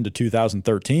 2010 to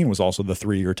 2013, was also the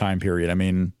 3-year time period. I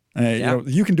mean, you know,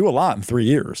 you can do a lot in 3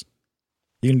 years.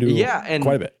 You can do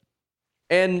quite a bit.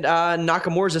 And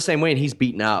Nakamura's the same way, and he's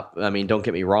beaten up. I mean, don't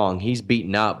get me wrong, he's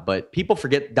beaten up, but people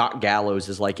forget Doc Gallows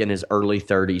is like in his early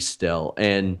 30s still,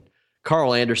 and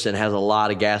Carl Anderson has a lot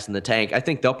of gas in the tank. I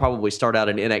think they'll probably start out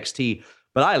in NXT,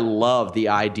 but I love the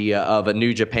idea of a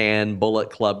New Japan Bullet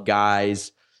Club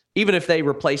guys. Even if they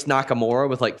replace Nakamura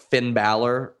with like Finn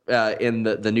Balor in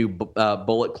the new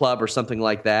Bullet Club or something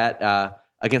like that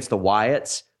against the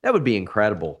Wyatts, that would be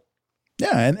incredible.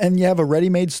 Yeah, and you have a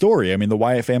ready-made story. I mean, the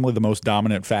Wyatt family, the most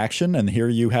dominant faction, and here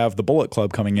you have the Bullet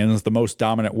Club coming in as the most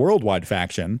dominant worldwide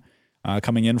faction,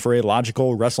 coming in for a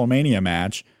logical WrestleMania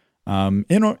match.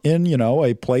 In you know,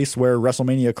 a place where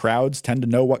WrestleMania crowds tend to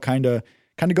know what kind of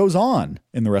goes on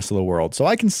in the rest of the world. So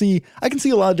I can see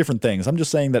a lot of different things. I'm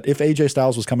just saying that if AJ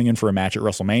Styles was coming in for a match at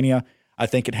WrestleMania, I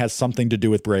think it has something to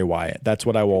do with Bray Wyatt. That's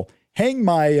what I will hang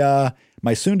my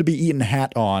my soon to be eaten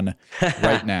hat on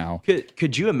right now.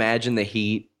 Could you imagine the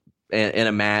heat in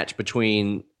a match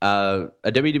between a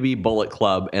WWE Bullet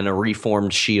Club and a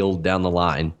reformed Shield down the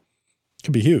line?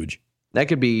 Could be huge. That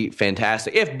could be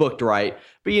fantastic if booked right.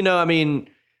 But, you know, I mean,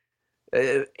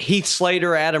 Heath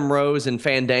Slater, Adam Rose, and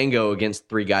Fandango against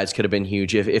 3 guys could have been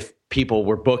huge if people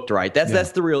were booked right.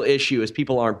 That's the real issue is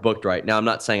people aren't booked right. Now, I'm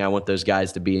not saying I want those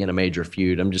guys to be in a major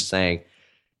feud. I'm just saying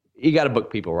you got to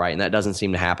book people right, and that doesn't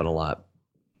seem to happen a lot.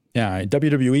 Yeah,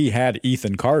 WWE had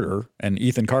Ethan Carter, and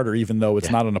Ethan Carter, even though it's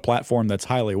not on a platform that's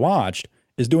highly watched,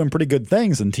 is doing pretty good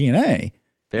things in TNA.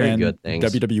 Very good things.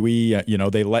 WWE, you know,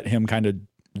 they let him kind of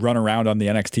run around on the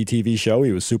NXT TV show.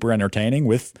 He was super entertaining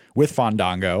with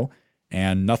Fandango,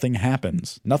 and nothing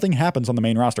happens. Nothing happens on the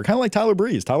main roster. Kind of like Tyler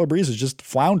Breeze. Tyler Breeze is just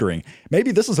floundering.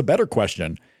 Maybe this is a better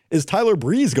question. Is Tyler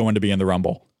Breeze going to be in the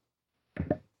Rumble?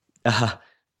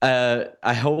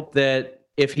 I hope that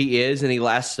if he is and he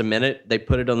lasts a minute, they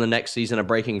put it on the next season of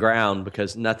Breaking Ground,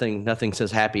 because nothing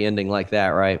says happy ending like that,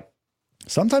 right?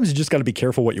 Sometimes you just got to be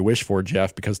careful what you wish for,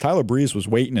 Jeff, because Tyler Breeze was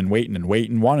waiting,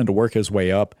 wanting to work his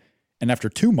way up. And after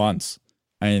 2 months,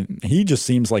 he just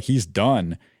seems like he's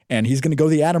done. And he's going to go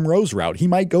the Adam Rose route. He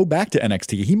might go back to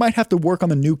NXT. He might have to work on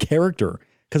the new character,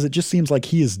 because it just seems like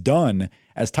he is done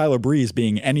as Tyler Breeze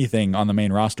being anything on the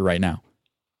main roster right now.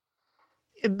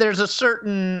 There's a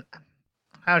certain,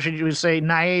 how should you say,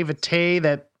 naivete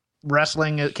that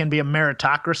wrestling can be a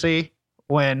meritocracy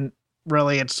when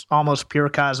really it's almost pure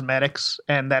cosmetics,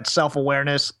 and that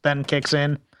self-awareness then kicks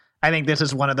in. I think this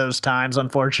is one of those times,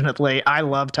 unfortunately. I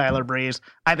love Tyler Breeze.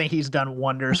 I think he's done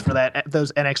wonders for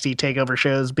those NXT TakeOver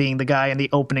shows, being the guy in the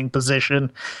opening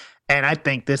position. And I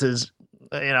think this is,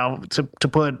 to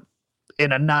put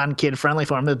in a non-kid friendly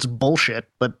form, it's bullshit,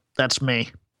 but that's me.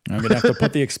 I'm going to have to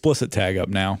put the explicit tag up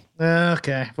now.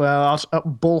 Okay. Well,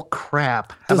 bull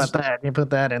crap. How about that? You put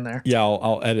that in there. Yeah,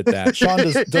 I'll edit that. Sean,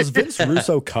 does Vince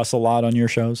Russo cuss a lot on your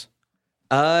shows?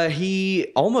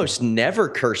 He almost never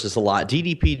curses a lot.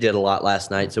 DDP did a lot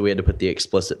last night, so we had to put the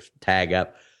explicit tag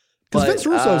up. Because Vince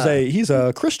Russo's he's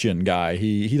a Christian guy.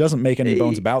 He doesn't make any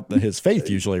bones about his faith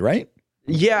usually, right?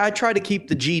 Yeah, I try to keep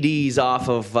the GDs off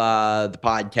of the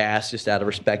podcast just out of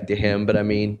respect to him. But I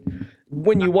mean,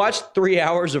 when you watch 3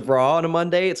 hours of Raw on a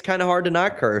Monday, it's kind of hard to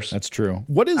not curse. That's true.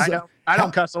 What is? I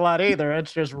don't cuss a lot either.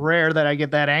 It's just rare that I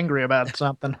get that angry about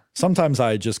something. Sometimes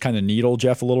I just kind of needle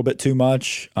Jeff a little bit too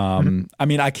much. I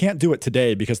mean, I can't do it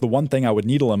today because the one thing I would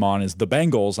needle him on is the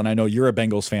Bengals, and I know you're a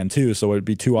Bengals fan too, so it would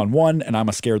be 2-on-1, and I'm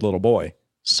a scared little boy.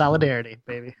 Solidarity,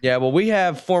 baby. Yeah, well, we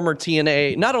have former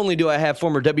TNA. Not only do I have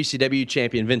former WCW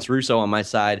champion Vince Russo on my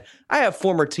side, I have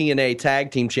former TNA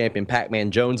tag team champion Pac-Man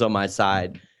Jones on my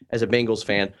side as a Bengals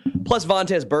fan, plus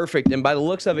Vontaze Burfict. And by the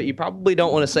looks of it, you probably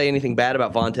don't want to say anything bad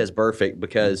about Vontaze Burfict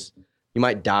because you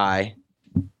might die.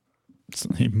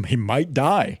 He might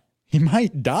die. He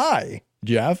might die,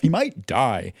 Jeff. He might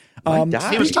die.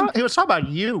 He was talking about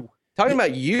you. Talking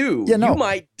about you. Yeah, no, you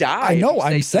might die. I know.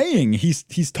 I'm saying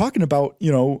he's talking about,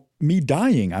 me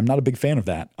dying. I'm not a big fan of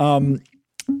that.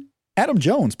 Adam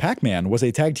Jones, Pac-Man, was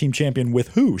a tag team champion with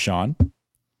who, Sean?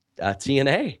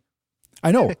 TNA.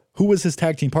 I know. Who was his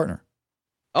tag team partner?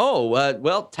 Oh,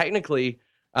 well, technically,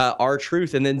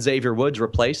 R-Truth, and then Xavier Woods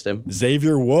replaced him.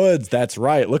 Xavier Woods. That's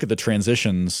right. Look at the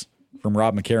transitions from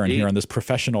Rob McCarran here on this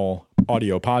professional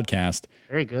audio podcast.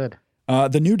 Very good.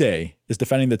 The New Day is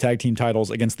defending the tag team titles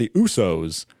against the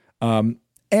Usos. And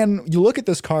you look at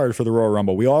this card for the Royal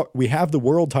Rumble. We have the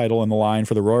world title on the line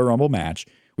for the Royal Rumble match.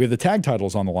 We have the tag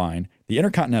titles on the line, the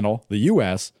Intercontinental, the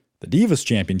US, the Divas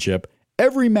Championship.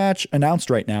 Every match announced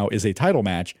right now is a title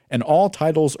match, and all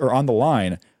titles are on the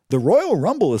line. The Royal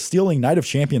Rumble is stealing Night of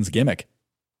Champions gimmick.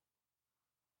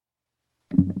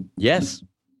 Yes.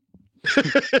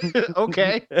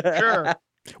 Okay, sure.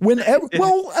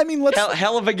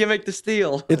 Hell of a gimmick to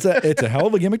steal. It's a hell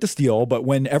of a gimmick to steal, but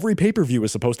when every pay-per-view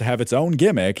is supposed to have its own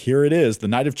gimmick, here it is, the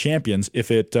Night of Champions. If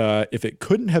it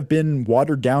couldn't have been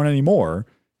watered down anymore,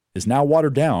 is now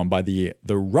watered down by the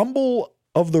Rumble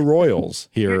of the Royals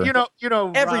here. Every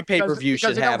Rob, pay-per-view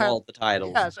should have all the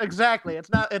titles. Yes, exactly. It's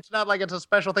not like it's a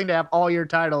special thing to have all your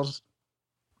titles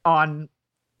on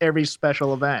every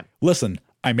special event. Listen,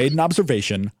 I made an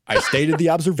observation. I stated the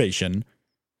observation.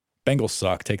 Bengals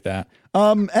suck. Take that.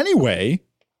 Anyway,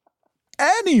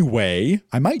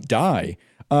 I might die.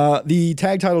 The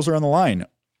tag titles are on the line.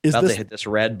 About to hit this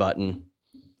red button.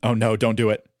 Oh no, don't do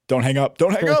it. Don't hang up.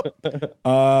 Don't hang up.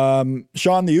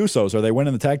 Sean, the Usos, are they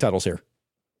winning the tag titles here?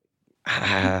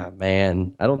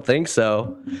 Man, I don't think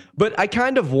so. But I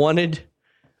kind of wanted,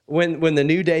 when the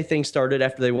New Day thing started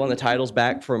after they won the titles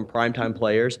back from Primetime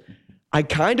Players, I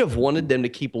kind of wanted them to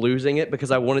keep losing it because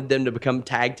I wanted them to become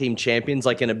tag team champions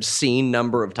like an obscene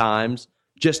number of times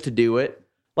just to do it.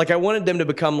 Like I wanted them to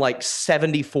become like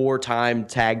 74-time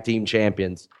tag team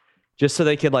champions just so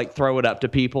they could like throw it up to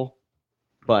people.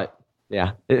 But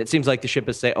yeah, it seems like the ship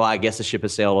has sailed. Well, I guess the ship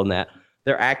has sailed on that.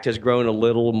 Their act has grown a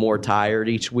little more tired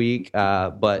each week,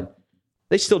 but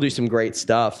they still do some great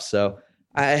stuff. So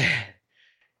I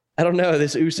don't know.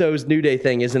 This Usos New Day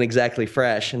thing isn't exactly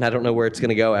fresh, and I don't know where it's going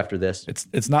to go after this.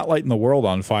 It's not lighting the world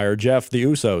on fire. Jeff, the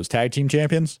Usos, tag team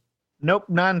champions? Nope,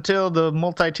 not until the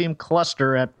multi-team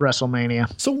cluster at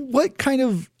WrestleMania. So what kind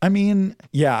of, I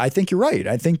think you're right.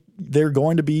 I think they're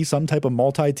going to be some type of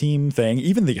multi-team thing.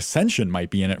 Even the Ascension might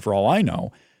be in it for all I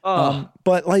know.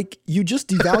 But like you just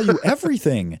devalue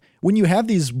everything when you have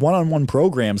these one-on-one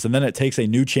programs and then it takes a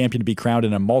new champion to be crowned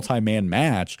in a multi-man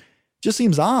match. Just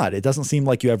seems odd. It doesn't seem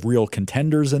like you have real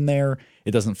contenders in there. It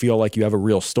doesn't feel like you have a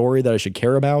real story that I should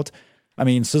care about. I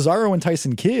mean, Cesaro and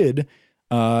Tyson Kidd,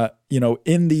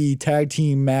 in the tag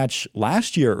team match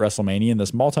last year at WrestleMania in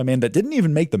this multi-man that didn't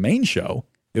even make the main show.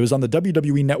 It was on the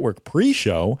WWE Network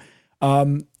pre-show.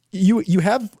 You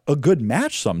have a good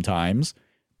match sometimes,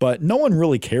 but no one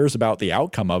really cares about the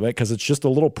outcome of it because it's just a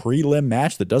little prelim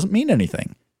match that doesn't mean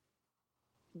anything.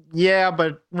 Yeah,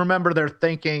 but remember they're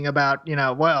thinking about,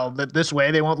 that this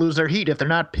way they won't lose their heat if they're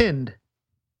not pinned.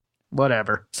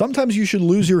 Whatever. Sometimes you should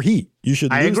lose your heat. You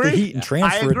should lose the heat and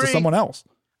transfer it to someone else.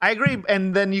 I agree.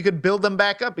 And then you could build them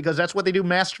back up because that's what they do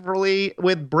masterfully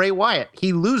with Bray Wyatt.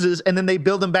 He loses and then they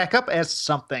build him back up as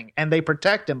something and they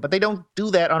protect him, but they don't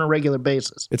do that on a regular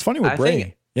basis. It's funny with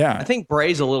Bray. I think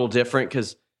Bray's a little different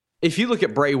because if you look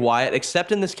at Bray Wyatt,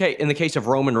 except in the case of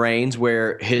Roman Reigns,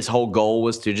 where his whole goal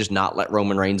was to just not let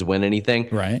Roman Reigns win anything.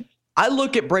 Right. I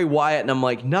look at Bray Wyatt and I'm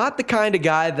like, not the kind of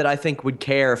guy that I think would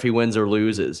care if he wins or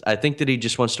loses. I think that he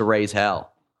just wants to raise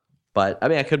hell. But I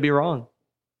mean, I could be wrong.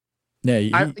 Yeah,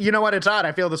 you know what? It's odd.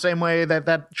 I feel the same way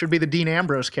that should be the Dean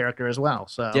Ambrose character as well.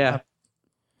 So yeah,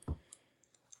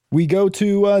 we go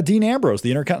to Dean Ambrose,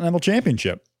 the Intercontinental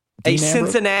Championship. Dean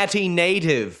Cincinnati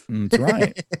native. That's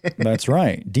right. That's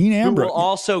right. Dean Ambrose who will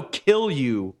also kill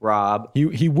you, Rob.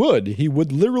 He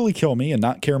would literally kill me and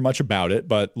not care much about it.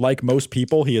 But like most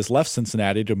people, he has left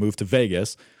Cincinnati to move to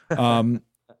Vegas. Dean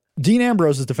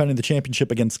Ambrose is defending the championship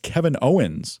against Kevin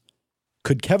Owens.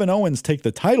 Could Kevin Owens take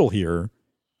the title here?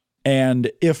 And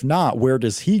if not, where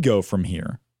does he go from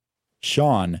here?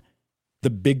 Sean, the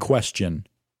big question.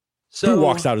 So, who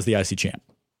walks out as the IC champ?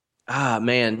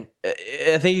 Man,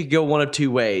 I think you could go one of two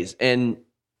ways. And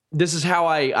this is how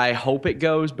I hope it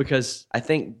goes because I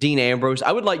think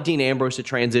I would like Dean Ambrose to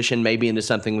transition maybe into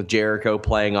something with Jericho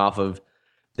playing off of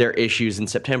their issues in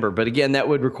September. But again, that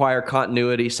would require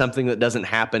continuity, something that doesn't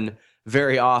happen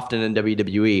very often in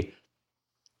WWE.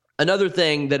 Another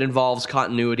thing that involves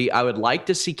continuity, I would like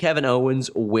to see Kevin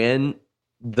Owens win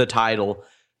the title,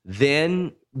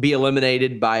 then be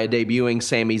eliminated by a debuting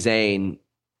Sami Zayn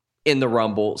in the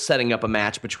Rumble, setting up a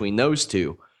match between those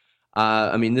two.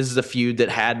 I mean, this is a feud that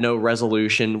had no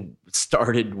resolution,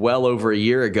 started well over a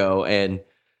year ago, and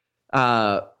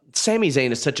Sami Zayn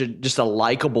is just a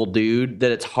likable dude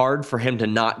that it's hard for him to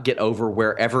not get over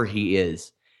wherever he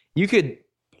is. You could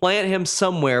plant him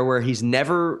somewhere where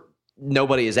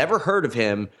nobody has ever heard of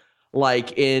him,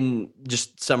 like in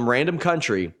just some random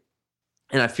country.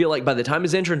 And I feel like by the time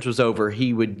his entrance was over,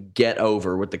 he would get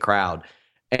over with the crowd.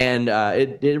 And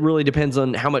it really depends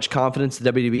on how much confidence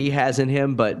the WWE has in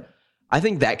him. But I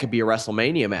think that could be a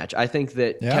WrestleMania match. I think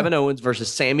that Kevin Owens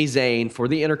versus Sami Zayn for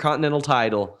the Intercontinental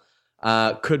title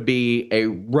could be a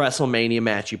WrestleMania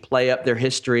match. You play up their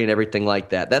history and everything like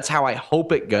that. That's how I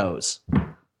hope it goes.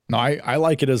 No, I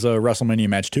like it as a WrestleMania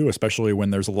match too, especially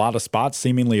when there's a lot of spots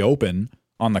seemingly open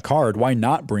on the card. Why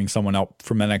not bring someone out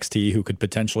from NXT who could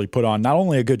potentially put on not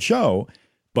only a good show,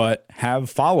 but have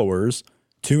followers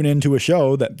tune into a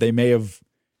show that they may have,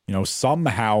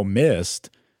 somehow missed.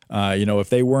 If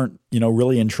they weren't,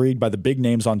 really intrigued by the big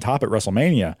names on top at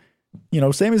WrestleMania,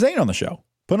 Sami Zayn on the show,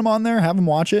 put them on there, have them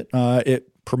watch it. It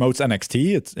promotes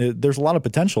NXT. There's a lot of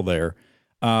potential there.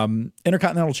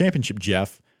 Intercontinental Championship,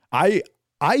 Jeff.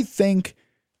 I think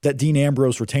that Dean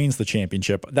Ambrose retains the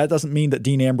championship. That doesn't mean that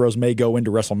Dean Ambrose may go into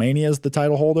WrestleMania as the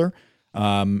title holder.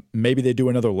 Maybe they do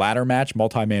another ladder match,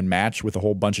 multi-man match with a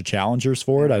whole bunch of challengers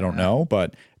for it. I don't know.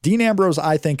 But Dean Ambrose,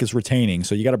 I think, is retaining.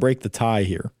 So you got to break the tie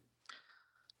here.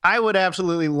 I would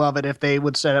absolutely love it if they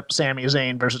would set up Sami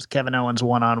Zayn versus Kevin Owens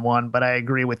one-on-one, but I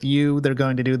agree with you. They're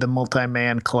going to do the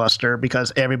multi-man cluster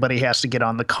because everybody has to get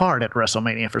on the card at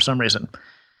WrestleMania for some reason.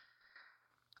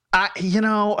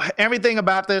 Everything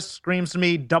about this screams to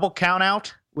me double count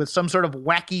out with some sort of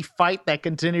wacky fight that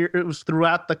continues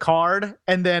throughout the card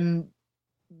and then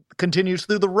continues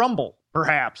through the Rumble,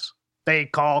 perhaps. They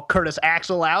call Curtis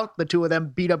Axel out. The two of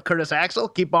them beat up Curtis Axel,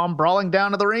 keep on brawling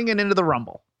down to the ring and into the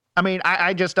Rumble. I mean,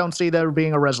 I just don't see there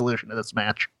being a resolution to this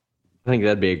match. I think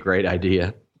that'd be a great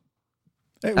idea.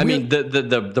 Hey,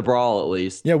 the brawl, at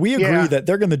least. Yeah, we agree that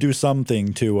they're going to do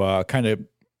something to kind of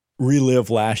relive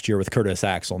last year with Curtis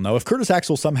Axel. Now, if Curtis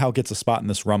Axel somehow gets a spot in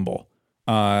this Rumble,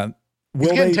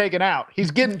 he's getting taken out.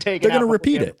 He's getting taken out. They're going to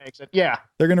repeat it. Yeah.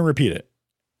 They're going to repeat it.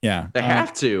 Yeah. They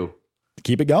have to.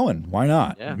 Keep it going. Why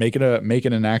not? Yeah. Make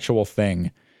it an actual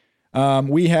thing.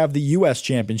 We have the U.S.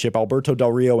 Championship, Alberto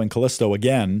Del Rio and Kalisto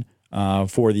again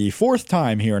for the fourth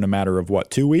time here in a matter of,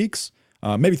 2 weeks?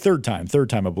 Maybe third time,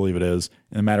 I believe it is,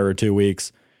 in a matter of 2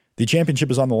 weeks. The championship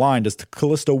is on the line. Does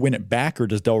Kalisto win it back, or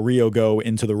does Del Rio go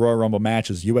into the Royal Rumble match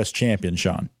as U.S. champion,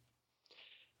 Sean?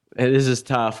 This is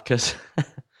tough because I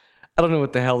don't know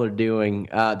what the hell they're doing.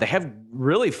 They have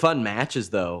really fun matches,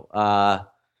 though.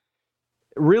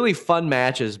 Really fun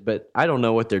matches, but I don't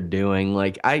know what they're doing.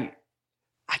 Like, I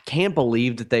can't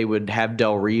believe that they would have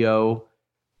Del Rio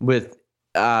with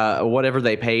whatever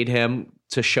they paid him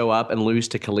to show up and lose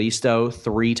to Kalisto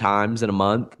 3 times in a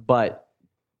month. But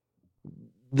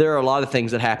there are a lot of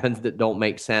things that happen that don't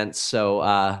make sense. So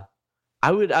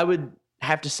I would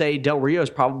have to say Del Rio is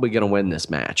probably going to win this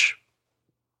match.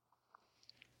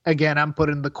 Again, I'm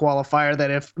putting the qualifier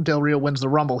that if Del Rio wins the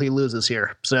Rumble, he loses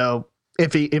here. So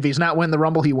if he's not winning the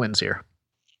Rumble, he wins here.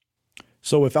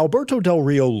 So if Alberto Del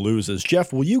Rio loses,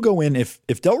 Jeff, will you go in, if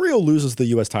Del Rio loses the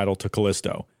U.S. title to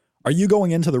Kalisto, are you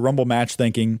going into the Rumble match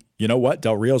thinking, you know what,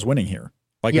 Del Rio's winning here?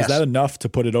 Like, Yes. Is that enough to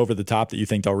put it over the top that you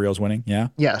think Del Rio's winning? Yeah?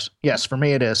 Yes. Yes. For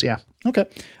me, it is. Yeah. Okay.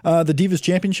 The Divas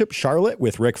Championship, Charlotte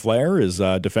with Ric Flair is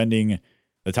defending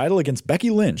the title against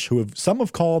Becky Lynch, who some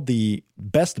have called the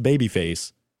best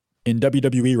babyface in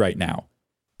WWE right now.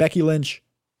 Becky Lynch,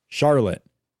 Charlotte.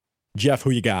 Jeff,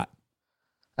 who you got?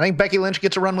 I think Becky Lynch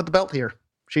gets a run with the belt here.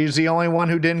 She's the only one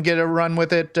who didn't get a run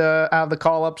with it out of the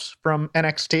call-ups from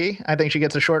NXT. I think she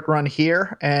gets a short run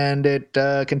here, and it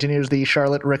continues the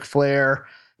Charlotte Ric Flair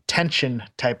tension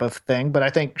type of thing. But I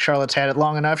think Charlotte's had it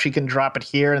long enough. She can drop it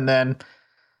here, and then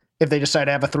if they decide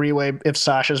to have a three-way, if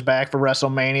Sasha's back for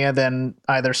WrestleMania, then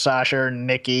either Sasha or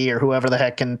Nikki or whoever the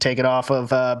heck can take it off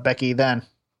of Becky then.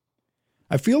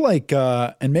 I feel like,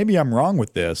 and maybe I'm wrong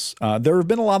with this, there have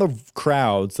been a lot of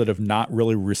crowds that have not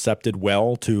really recepted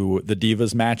well to the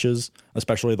Divas matches,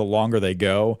 especially the longer they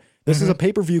go. This is a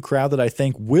pay-per-view crowd that I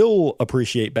think will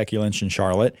appreciate Becky Lynch and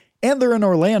Charlotte, and they're in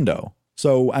Orlando.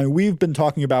 So we've been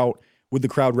talking about, would the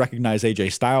crowd recognize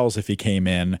AJ Styles if he came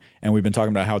in? And we've been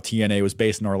talking about how TNA was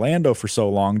based in Orlando for so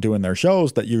long doing their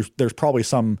shows that there's probably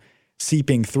some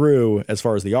seeping through as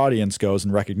far as the audience goes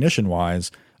and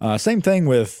recognition-wise. Same thing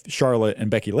with Charlotte and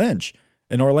Becky Lynch.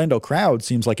 An Orlando crowd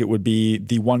seems like it would be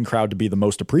the one crowd to be the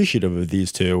most appreciative of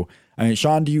these two. I mean,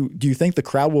 Sean, do you think the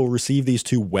crowd will receive these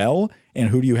two well? And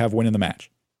who do you have winning the match?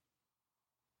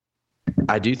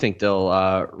 I do think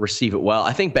they'll receive it well.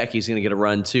 I think Becky's going to get a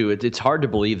run too. It's hard to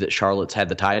believe that Charlotte's had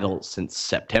the title since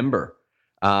September.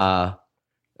 Crazy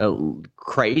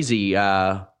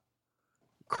to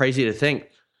think.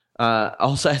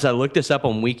 Also, as I look this up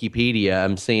on Wikipedia,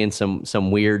 I'm seeing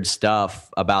some weird stuff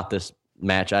about this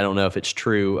match. I don't know if it's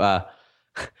true.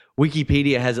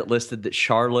 Wikipedia has it listed that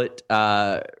Charlotte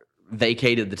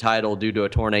vacated the title due to a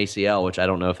torn ACL, which I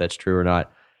don't know if that's true or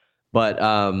not. But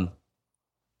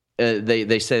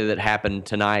they say that happened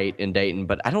tonight in Dayton,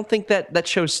 but I don't think that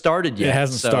show started yet. It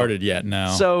hasn't started yet,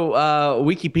 no. So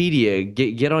Wikipedia,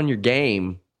 get on your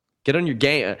game. Get on your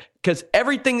game, because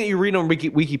everything that you read on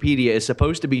Wikipedia is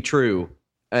supposed to be true.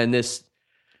 And this,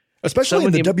 especially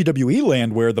in the WWE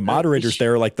land where the moderators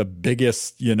there are like the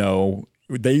biggest, they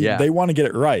want to get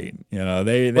it right.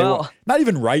 They not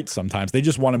even right sometimes. They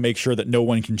just want to make sure that no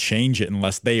one can change it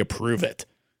unless they approve it.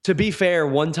 To be fair,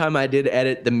 one time I did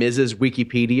edit the Miz's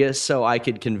Wikipedia so I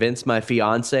could convince my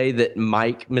fiance that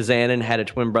Mike Mizanin had a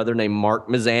twin brother named Mark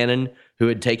Mizanin who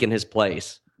had taken his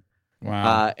place.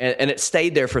 Wow. And it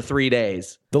stayed there for 3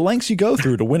 days. The lengths you go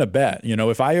through to win a bet.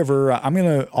 If I ever, I'm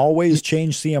going to always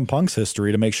change CM Punk's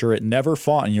history to make sure it never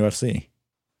fought in UFC.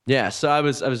 Yeah. So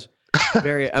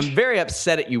I'm very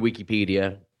upset at you,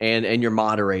 Wikipedia, and your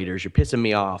moderators. You're pissing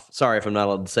me off. Sorry if I'm not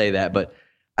allowed to say that, but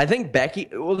I think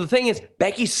the thing is,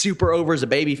 Becky's super over as a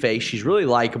babyface. She's really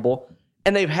likable,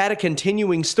 and they've had a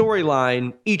continuing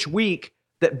storyline each week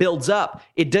that builds up.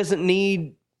 It doesn't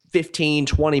need 15,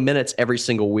 20 minutes every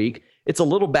single week. It's a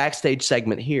little backstage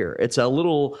segment here. It's a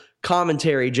little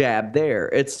commentary jab there.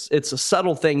 It's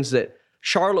subtle things that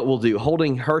Charlotte will do,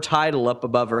 holding her title up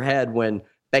above her head when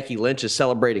Becky Lynch is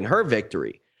celebrating her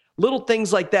victory. Little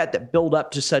things like that build up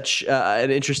to such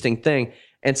an interesting thing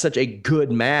and such a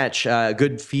good match,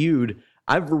 good feud.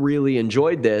 I've really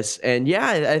enjoyed this. And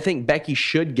yeah, I think Becky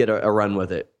should get a run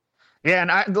with it.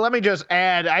 Yeah, and let me just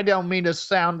add, I don't mean to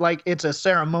sound like it's a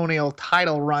ceremonial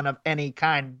title run of any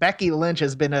kind. Becky Lynch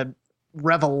has been a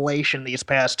revelation these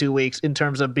past 2 weeks in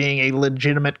terms of being a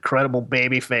legitimate, credible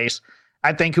babyface.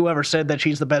 I think whoever said that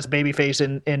she's the best babyface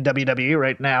in WWE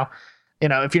right now,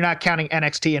 if you're not counting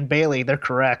NXT and Bayley, they're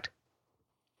correct.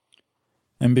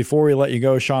 And before we let you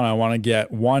go, Sean, I want to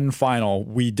get one final.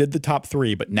 We did the top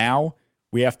three, but now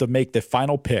we have to make the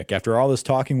final pick. After all this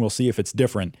talking, we'll see if it's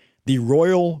different. The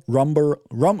Royal Rumble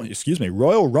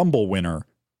winner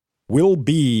will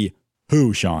be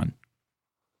who, Sean?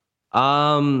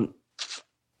 The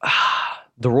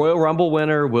Royal Rumble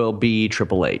winner will be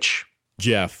Triple H.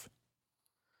 Jeff.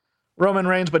 Roman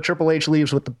Reigns, but Triple H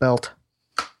leaves with the belt.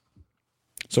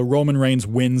 So Roman Reigns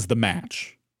wins the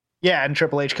match. Yeah, and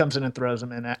Triple H comes in and throws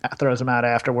him out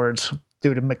afterwards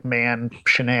due to McMahon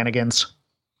shenanigans.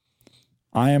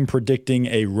 I am predicting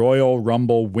a Royal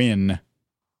Rumble win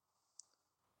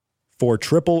for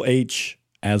Triple H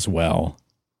as well.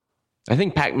 I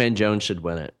think Pac-Man Jones should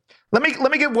win it. Let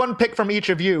me get one pick from each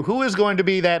of you. Who is going to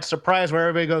be that surprise where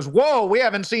everybody goes, whoa, we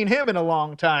haven't seen him in a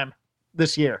long time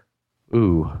this year?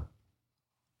 Ooh.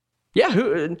 Yeah,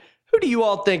 who do you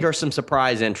all think are some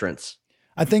surprise entrants?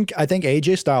 I think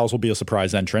AJ Styles will be a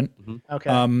surprise entrant. Mm-hmm.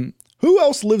 Okay. Who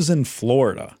else lives in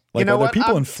Florida? Like, are there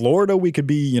people in Florida we could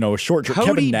be, a short trip?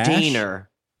 Cody Kevin Nash? Deaner.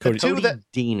 Cody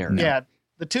Deaner. Yeah,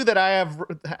 the two that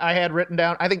I had written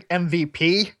down, I think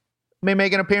MVP may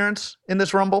make an appearance in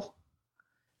this Rumble.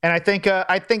 And I think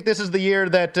this is the year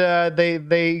that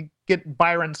they get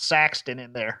Byron Saxton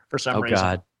in there for some reason. Oh,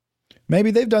 God.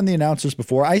 Maybe they've done the announcers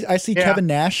before. I see Kevin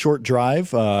Nash short drive,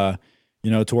 to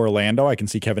Orlando. I can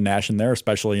see Kevin Nash in there,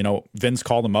 especially, Vince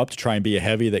called him up to try and be a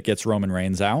heavy that gets Roman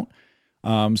Reigns out.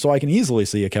 So I can easily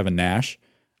see a Kevin Nash.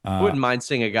 I wouldn't mind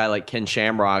seeing a guy like Ken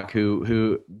Shamrock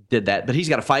who did that, but he's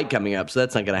got a fight coming up, so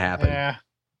that's not going to happen. Yeah.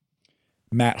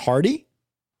 Matt Hardy?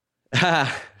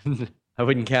 I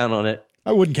wouldn't count on it.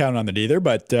 I wouldn't count on it either,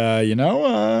 but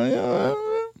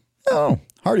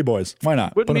Hardy Boys, why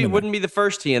not? Wouldn't be the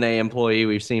first TNA employee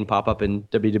we've seen pop up in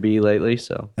WWE lately.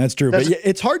 So that's true, but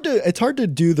it's hard to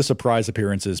do the surprise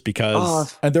appearances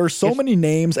because there are so many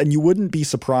names, and you wouldn't be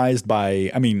surprised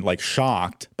by,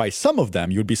 shocked by some of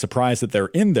them. You would be surprised that they're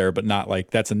in there, but not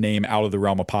like that's a name out of the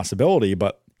realm of possibility.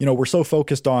 But we're so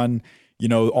focused on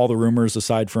all the rumors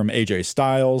aside from AJ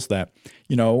Styles that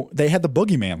they had the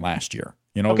Boogeyman last year.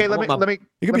 Okay, let me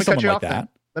cut you off.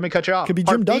 Let me cut you off. Could be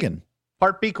Jim Duggan.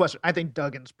 Part B question. I think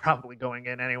Duggan's probably going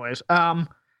in anyways.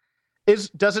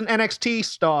 Does an NXT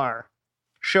star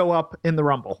show up in the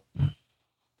Rumble?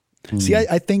 See,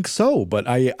 I think so, but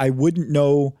I wouldn't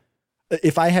know.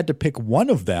 If I had to pick one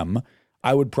of them,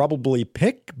 I would probably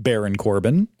pick Baron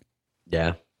Corbin.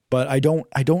 Yeah. But I don't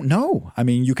know. I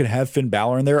mean, you could have Finn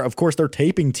Balor in there. Of course, they're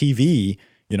taping TV,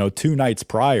 2 nights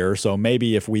prior. So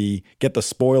maybe if we get the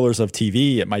spoilers of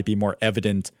TV, it might be more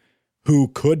evident who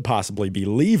could possibly be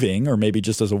leaving, or maybe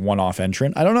just as a one-off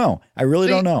entrant. I don't know. I really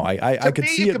don't know. I could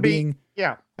see it being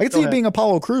I could see it being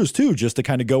Apollo Crews too, just to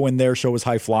kind of go in there, show his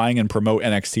high flying, and promote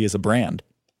NXT as a brand.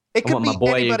 It could be my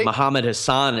boy Muhammad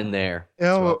Hassan in there.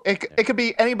 It could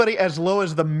be anybody as low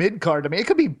as the mid card. I mean, it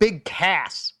could be Big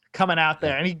Cass coming out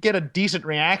there, and he'd get a decent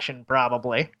reaction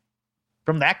probably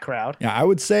from that crowd. Yeah, I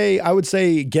would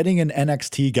say getting an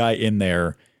NXT guy in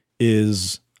there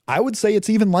is. I would say it's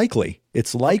even likely.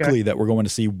 It's likely that we're going to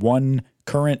see one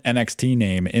current NXT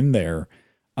name in there,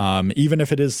 even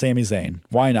if it is Sami Zayn.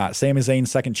 Why not? Sami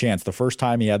Zayn's second chance. The first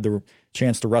time he had the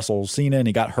chance to wrestle Cena and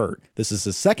he got hurt. This is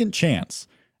his second chance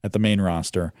at the main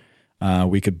roster.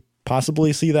 We could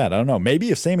possibly see that. I don't know. Maybe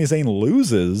if Sami Zayn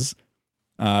loses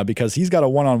because he's got a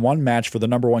one-on-one match for the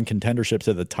number 1 contendership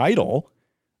to the title,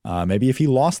 maybe if he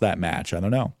lost that match, I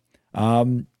don't know.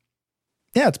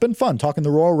 Yeah, it's been fun talking the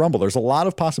Royal Rumble. There's a lot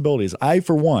of possibilities. I,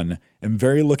 for one, am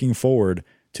very looking forward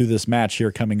to this match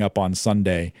here coming up on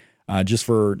Sunday, just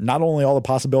for not only all the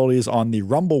possibilities on the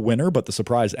Rumble winner, but the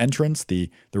surprise entrance, the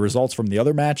results from the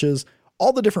other matches,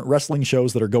 all the different wrestling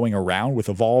shows that are going around with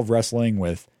Evolve Wrestling,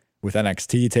 with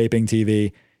NXT taping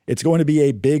TV. It's going to be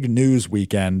a big news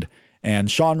weekend.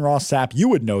 And Sean Ross Sapp, you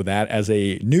would know that as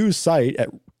a news site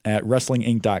at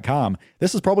WrestlingInc.com.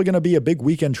 This is probably going to be a big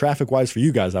weekend traffic-wise for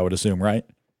you guys, I would assume, right?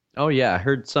 Oh, yeah. I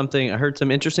heard some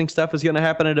interesting stuff is going to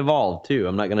happen at Evolve, too.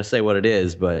 I'm not going to say what it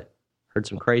is, but heard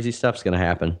some crazy stuff's going to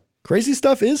happen. Crazy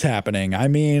stuff is happening. I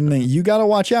mean, you got to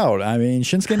watch out. I mean,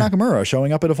 Shinsuke Nakamura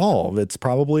showing up at Evolve. It's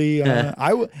probably,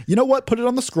 you know what? Put it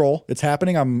on the scroll. It's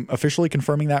happening. I'm officially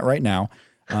confirming that right now.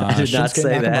 I did not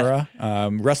say Nakamura,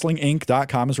 that.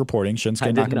 WrestlingInc.com is reporting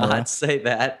Shinsuke Nakamura. I did not say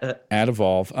that. At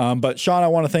Evolve. But Sean, I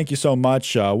want to thank you so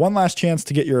much. One last chance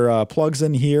to get your plugs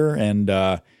in here, and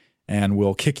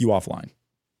we'll kick you offline.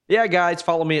 Yeah, guys,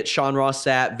 follow me at Sean Ross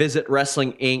Sapp. Visit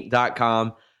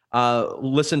WrestlingInc.com.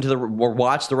 Listen to or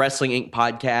watch the Wrestling Inc.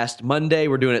 podcast. Monday,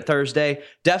 we're doing it Thursday.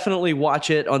 Definitely watch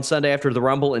it on Sunday after the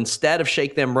Rumble instead of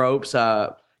Shake Them Ropes,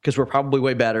 because we're probably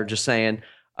way better, just saying.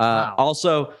 Wow.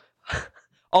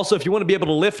 Also, if you want to be able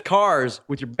to lift cars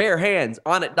with your bare hands,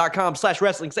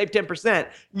 onnit.com/wrestling, save 10%.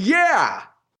 Yeah!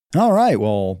 All right.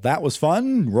 Well, that was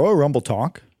fun. Royal Rumble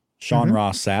talk. Sean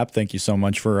Ross Sapp, thank you so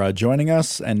much for joining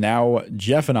us. And now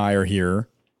Jeff and I are here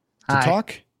to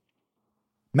talk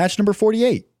match number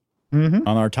 48 on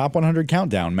our top 100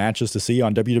 countdown. Matches to see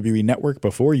on WWE Network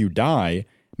before you die.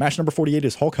 Match number 48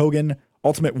 is Hulk Hogan,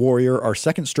 Ultimate Warrior, our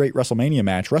second straight WrestleMania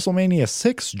match. WrestleMania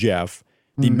 6, Jeff,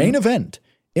 the main event.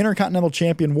 Intercontinental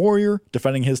Champion Warrior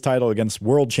defending his title against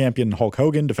World Champion Hulk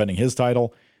Hogan defending his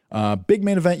title. Big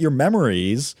main event, your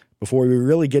memories, before we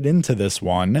really get into this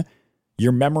one,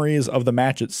 your memories of the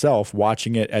match itself,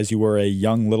 watching it as you were a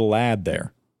young little lad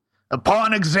there.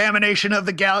 Upon examination of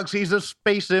the galaxies of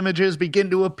space, images begin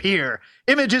to appear.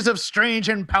 Images of strange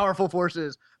and powerful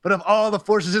forces. But of all the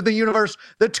forces in the universe,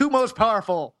 the two most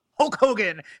powerful, Hulk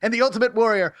Hogan and the Ultimate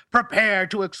Warrior, prepare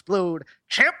to explode.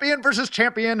 Champion versus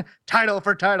champion, title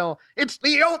for title. It's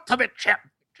the Ultimate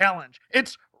Challenge.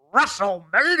 It's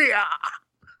WrestleMania.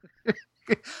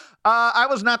 I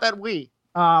was not that wee.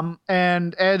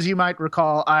 And as you might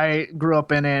recall, I grew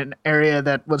up in an area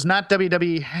that was not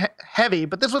WWE heavy,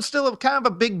 but this was still kind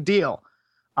of a big deal.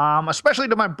 Especially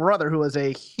to my brother, who was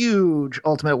a huge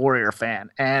Ultimate Warrior fan.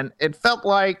 And it felt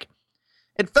like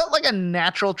a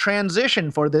natural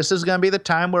transition for this is going to be the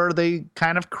time where they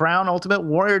kind of crown Ultimate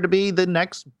Warrior to be the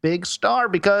next big star,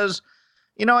 because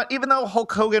you know what, even though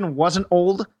Hulk Hogan wasn't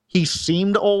old, he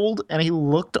seemed old and he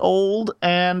looked old.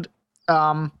 And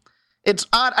it's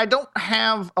odd. I don't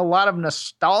have a lot of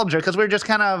nostalgia because we're just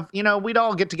kind of, you know, we'd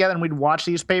all get together and we'd watch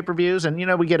these pay-per-views and, you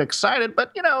know, we get excited,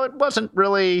 but, you know, it wasn't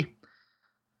really,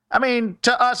 I mean,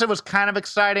 to us, it was kind of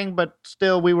exciting, but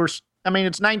still it's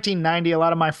 1990. A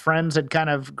lot of my friends had kind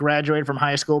of graduated from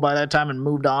high school by that time and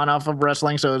moved on off of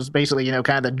wrestling. So it was basically, you know,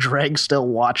 kind of the dregs still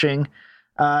watching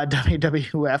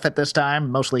WWF at this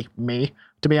time, mostly me,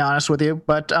 to be honest with you.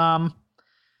 But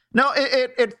no,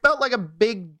 it felt like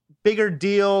a bigger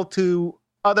deal to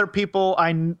other people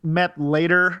I met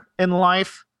later in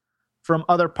life from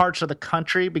other parts of the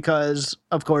country because,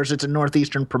 of course, it's a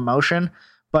Northeastern promotion.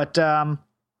 But upon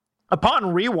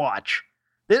rewatch,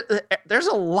 there's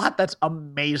a lot that's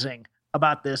amazing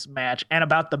about this match and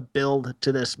about the build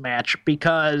to this match,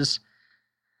 because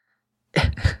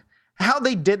how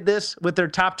they did this with their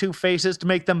top two faces to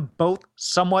make them both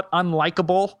somewhat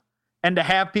unlikable and to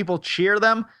have people cheer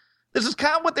them. This is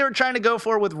kind of what they were trying to go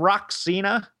for with Rock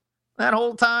Cena that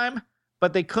whole time,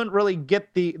 but they couldn't really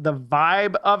get the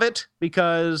vibe of it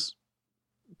because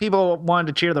people wanted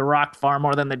to cheer The Rock far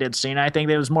more than they did Cena. I think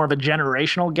there was more of a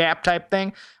generational gap type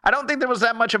thing. I don't think there was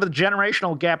that much of a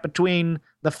generational gap between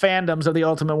the fandoms of The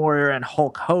Ultimate Warrior and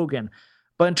Hulk Hogan.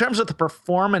 But in terms of the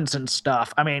performance and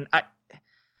stuff, I mean,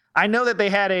 I know that they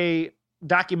had a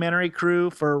documentary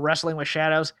crew for Wrestling with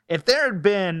Shadows. If there had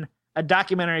been a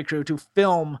documentary crew to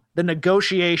film the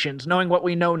negotiations, knowing what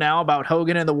we know now about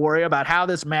Hogan and the Warrior, about how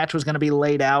this match was going to be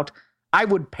laid out, I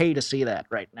would pay to see that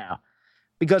right now.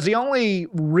 Because the only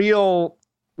real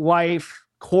life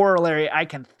corollary I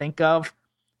can think of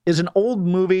is an old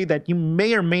movie that you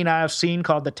may or may not have seen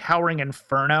called The Towering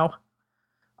Inferno,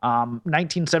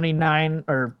 1979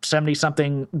 or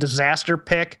 70-something disaster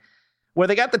pick, where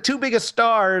they got the two biggest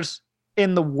stars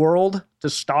in the world to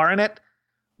star in it,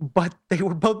 but they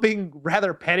were both being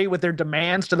rather petty with their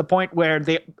demands to the point where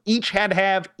they each had to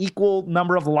have equal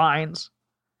number of lines.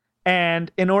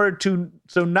 And in order to,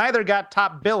 so neither got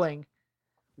top billing.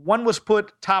 One was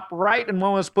put top right and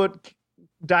one was put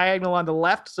diagonal on the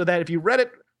left, so that if you read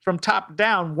it from top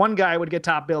down, one guy would get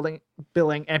top billing,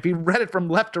 and if you read it from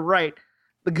left to right,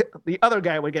 the other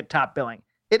guy would get top billing.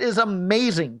 It is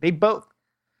amazing. They both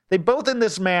in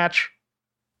this match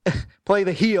play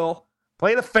the heel,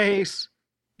 play the face,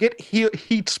 get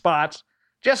heat spots.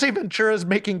 Jesse Ventura's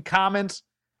making comments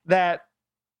that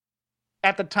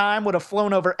at the time would have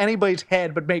flown over anybody's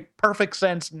head, but make perfect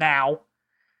sense now.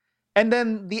 And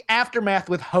then the aftermath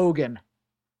with Hogan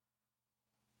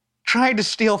trying to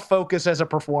steal focus as a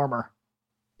performer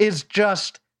is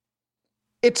just,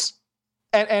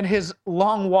 and his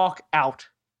long walk out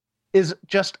is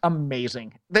just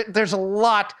amazing. There's a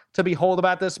lot to behold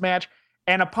about this match.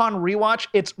 And upon rewatch,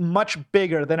 it's much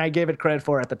bigger than I gave it credit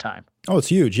for at the time. Oh, it's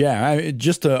huge. Yeah.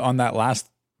 On that last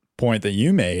point that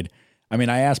you made, I mean,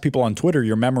 I asked people on Twitter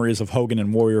your memories of Hogan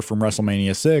and Warrior from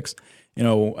WrestleMania 6. You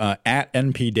know, at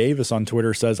NP Davis on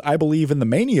Twitter says, I believe in the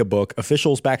Mania book,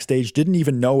 officials backstage didn't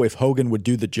even know if Hogan would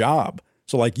do the job.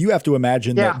 So, like, you have to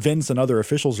imagine that Vince and other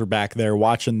officials are back there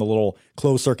watching the little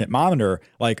closed circuit monitor.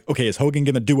 Like, okay, is Hogan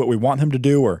going to do what we want him to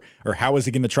do? Or how is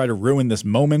he going to try to ruin this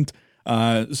moment?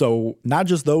 So not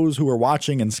just those who were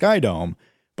watching in Skydome,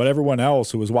 but everyone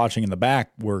else who was watching in the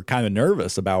back were kind of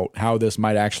nervous about how this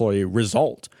might actually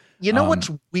result. You know what's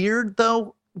weird,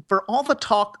 though? For all the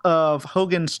talk of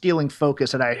Hogan stealing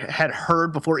focus that I had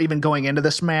heard before even going into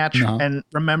this match and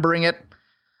remembering it,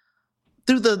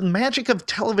 through the magic of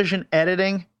television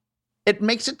editing, it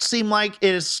makes it seem like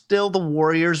it is still the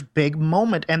Warriors' big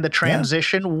moment and the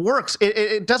transition works.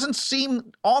 It doesn't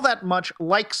seem all that much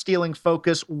like stealing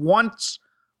focus once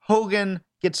Hogan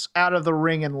gets out of the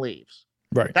ring and leaves.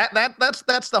 Right.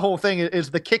 That's the whole thing,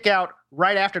 is the kick out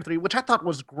right after 3, which I thought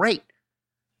was great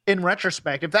in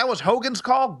retrospect. If that was Hogan's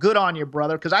call, good on you,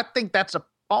 brother, because I think that's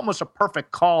almost a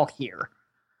perfect call here.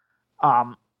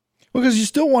 Because you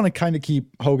still want to kind of keep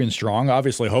Hogan strong.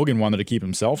 Obviously, Hogan wanted to keep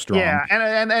himself strong. Yeah,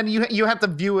 and you have to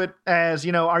view it as,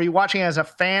 you know, are you watching as a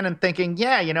fan and thinking,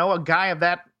 yeah, you know, a guy of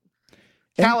that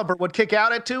caliber would kick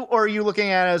out at 2, or are you looking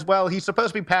at it as, well, he's supposed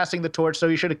to be passing the torch, so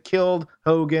he should have killed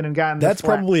Hogan and gotten That's the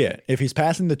flat. probably it. If he's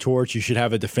passing the torch, you should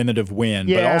have a definitive win.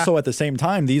 But Yeah. also at the same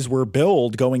time, these were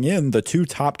billed going in. The 2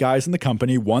 top guys in the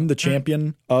company, one the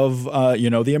champion of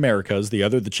the Americas, the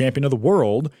other the champion of the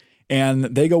world, and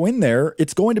they go in there.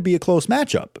 It's going to be a close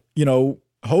matchup.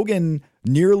 Hogan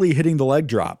nearly hitting the leg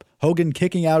drop, Hogan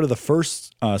kicking out of the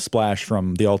first splash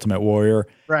from the Ultimate Warrior.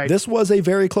 Right. This was a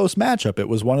very close matchup. It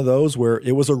was one of those where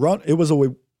it was a run. It was a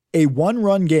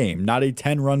 1-run game, not a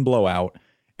 10-run blowout.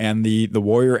 And the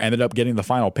Warrior ended up getting the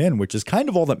final pin, which is kind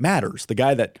of all that matters. The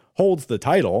guy that holds the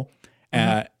title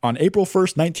on April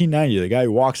 1st, 1990, the guy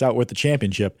who walks out with the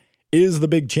championship is the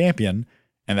big champion.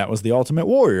 And that was the Ultimate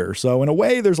Warrior. So in a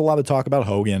way, there's a lot of talk about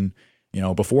Hogan,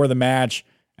 before the match,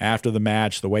 after the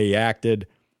match, the way he acted.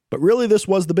 But really, this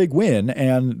was the big win.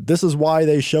 And this is why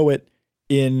they show it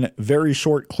in very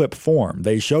short clip form.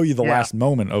 They show you the last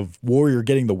moment of Warrior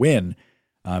getting the win.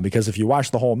 Because if you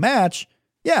watch the whole match,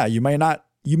 you may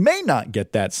not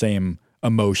get that same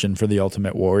emotion for the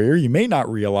Ultimate Warrior. You may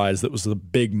not realize that was the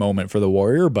big moment for the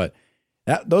Warrior, but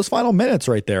those final minutes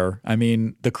right there, I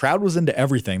mean, the crowd was into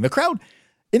everything. The crowd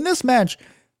in this match,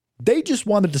 they just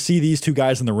wanted to see these 2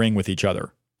 guys in the ring with each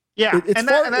other. Yeah.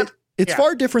 It's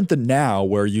far different than now,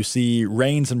 where you see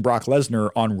Reigns and Brock Lesnar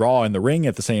on Raw in the ring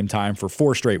at the same time for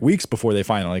 4 straight weeks before they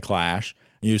finally clash.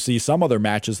 You see some other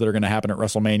matches that are going to happen at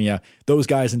WrestleMania, those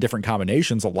guys in different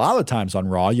combinations. A lot of times on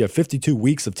Raw, you have 52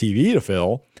 weeks of TV to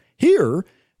fill. Here,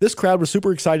 this crowd was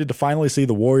super excited to finally see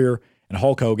the Warrior and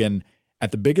Hulk Hogan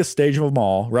at the biggest stage of them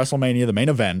all, WrestleMania, the main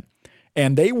event.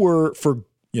 And they were for,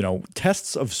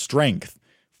 tests of strength,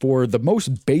 for the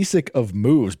most basic of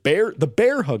moves, the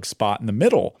bear hug spot in the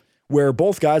middle, where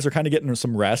both guys are kind of getting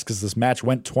some rest because this match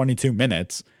went 22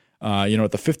 minutes. At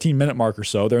the 15-minute mark or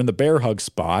so, they're in the bear hug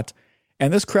spot.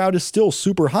 And this crowd is still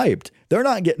super hyped. They're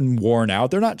not getting worn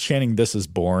out. They're not chanting, "This is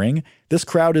boring." This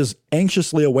crowd is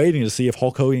anxiously awaiting to see if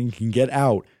Hulk Hogan can get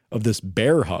out of this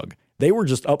bear hug. They were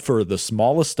just up for the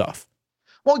smallest stuff.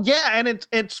 Well, yeah, and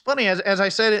it's funny, as I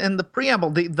said in the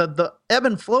preamble, the ebb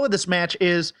and flow of this match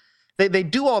is they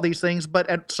do all these things, but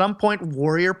at some point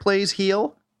Warrior plays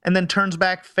heel and then turns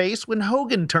back face when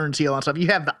Hogan turns heel on stuff. You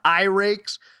have the eye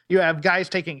rakes. You have guys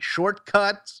taking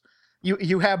shortcuts.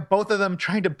 You have both of them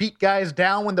trying to beat guys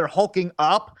down when they're hulking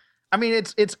up. I mean,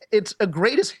 it's a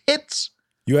greatest hits.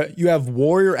 You have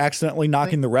Warrior accidentally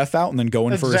knocking the ref out and then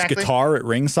going for his guitar at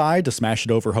ringside to smash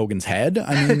it over Hogan's head.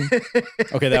 I mean,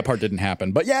 okay, that part didn't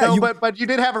happen, but yeah. But you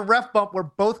did have a ref bump where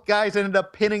both guys ended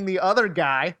up pinning the other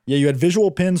guy. Yeah, you had visual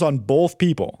pins on both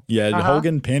people. You had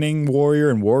Hogan pinning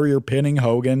Warrior and Warrior pinning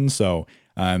Hogan. So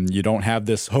you don't have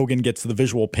this Hogan gets the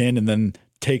visual pin and then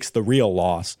takes the real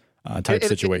loss type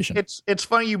situation. It's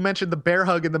funny you mentioned the bear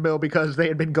hug in the middle because they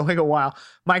had been going a while.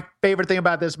 My favorite thing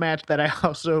about this match that I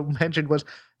also mentioned was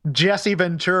Jesse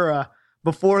Ventura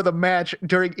before the match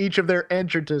during each of their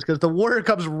entrances, because the Warrior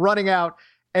comes running out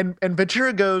and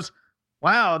Ventura goes,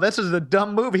 "Wow, this is a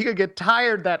dumb move. He could get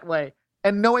tired that way."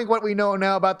 And knowing what we know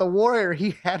now about the Warrior,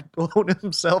 he had blown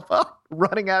himself up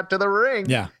running out to the ring.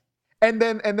 Yeah. And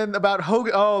then about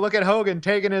Hogan, oh, look at Hogan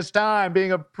taking his time,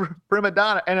 being a prima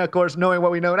donna. And, of course, knowing what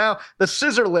we know now, the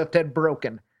scissor lift had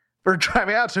broken for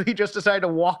driving out, so he just decided to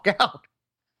walk out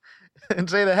and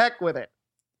say the heck with it.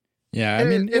 Yeah, I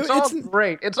mean, it's all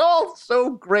great. It's all so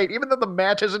great. Even though the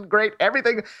match isn't great,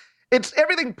 it's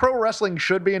everything pro wrestling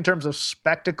should be in terms of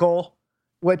spectacle,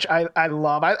 which I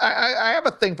love. I have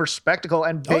a thing for spectacle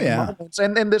and big moments,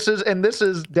 and this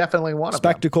is definitely one of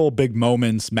them. Spectacle, big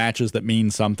moments, matches that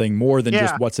mean something more than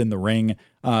just what's in the ring.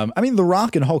 I mean, The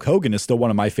Rock and Hulk Hogan is still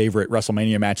one of my favorite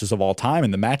WrestleMania matches of all time,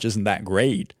 and the match isn't that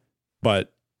great,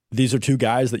 but these are 2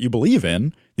 guys that you believe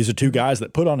in. These are 2 guys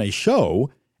that put on a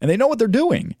show, and they know what they're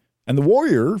doing. And the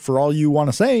Warrior, for all you want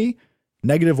to say,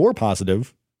 negative or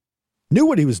positive, knew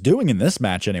what he was doing in this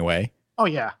match anyway. Oh,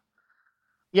 yeah.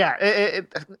 Yeah,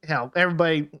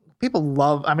 everybody, people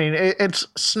love, I mean, it's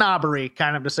snobbery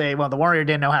kind of to say, well, the Warrior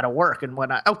didn't know how to work and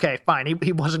whatnot. Okay, fine.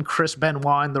 He wasn't Chris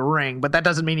Benoit in the ring, but that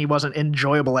doesn't mean he wasn't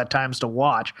enjoyable at times to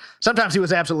watch. Sometimes he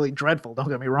was absolutely dreadful. Don't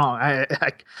get me wrong.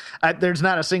 There's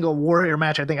not a single Warrior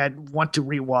match I think I'd want to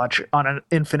rewatch on an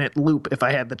infinite loop if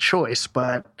I had the choice.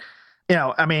 But,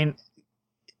 I mean,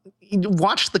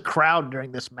 watch the crowd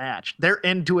during this match. They're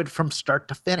into it from start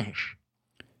to finish.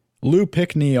 Lou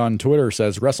Pickney on Twitter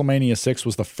says WrestleMania 6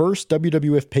 was the first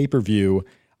WWF pay-per-view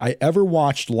I ever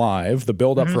watched live. The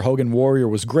build-up for Hogan Warrior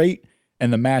was great,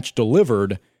 and the match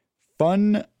delivered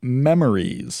fun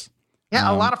memories.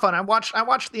 Yeah, a lot of fun. I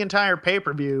watched the entire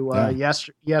pay-per-view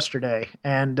yesterday,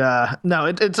 and no,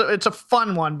 it's a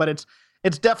fun one, but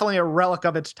it's definitely a relic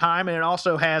of its time, and it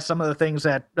also has some of the things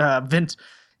that Vince.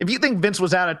 If you think Vince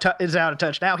was out of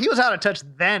touch now, he was out of touch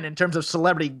then in terms of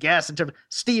celebrity guests, in terms of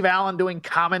Steve Allen doing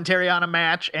commentary on a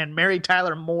match and Mary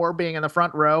Tyler Moore being in the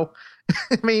front row.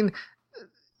 I mean,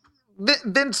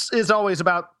 Vince is always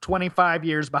about 25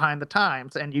 years behind the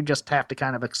times, and you just have to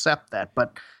kind of accept that.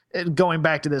 But going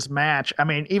back to this match, I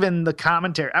mean, even the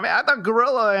commentary. I mean, I thought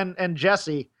Gorilla and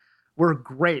Jesse were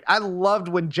great. I loved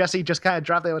when Jesse just kind of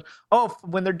dropped the,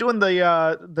 when they're doing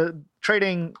the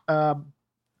trading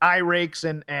eye rakes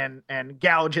and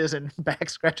gouges and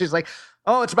back scratches, like,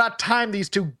 oh, it's about time these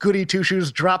two goody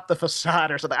two-shoes dropped the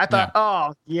facade or something. I thought,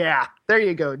 oh, yeah, there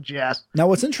you go, Jess. Now,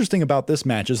 what's interesting about this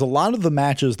match is a lot of the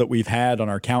matches that we've had on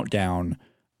our countdown,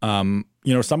 some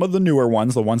of the newer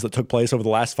ones, the ones that took place over the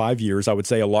last 5 years, I would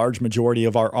say a large majority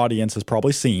of our audience has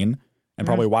probably seen and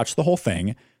probably watched the whole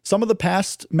thing. Some of the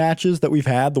past matches that we've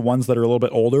had, the ones that are a little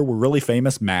bit older, were really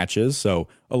famous matches. So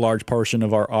a large portion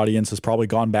of our audience has probably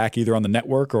gone back either on the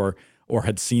network or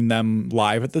had seen them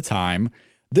live at the time.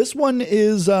 This one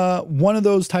is one of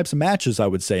those types of matches, I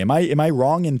would say. Am I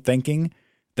wrong in thinking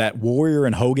that Warrior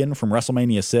and Hogan from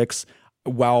WrestleMania 6,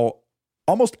 while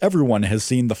almost everyone has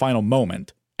seen the final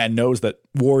moment and knows that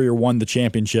Warrior won the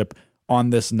championship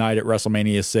on this night at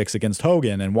WrestleMania 6 against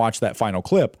Hogan and watched that final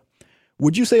clip,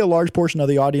 would you say a large portion of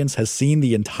the audience has seen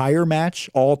the entire match,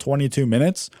 all 22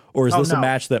 minutes? Or is this a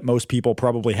match that most people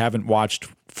probably haven't watched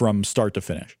from start to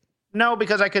finish? No,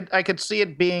 because I could see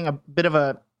it being a bit of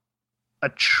a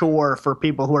chore for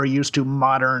people who are used to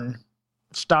modern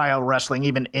style wrestling,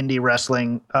 even indie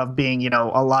wrestling, of being,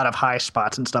 a lot of high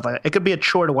spots and stuff like that. It could be a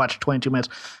chore to watch 22 minutes.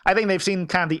 I think they've seen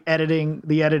kind of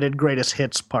the edited greatest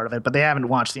hits part of it, but they haven't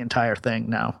watched the entire thing,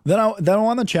 no. Then I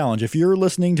want the challenge. If you're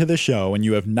listening to the show and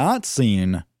you have not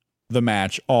seen the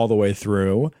match all the way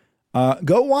through,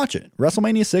 go watch it.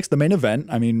 WrestleMania 6, the main event.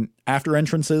 I mean, after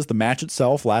entrances, the match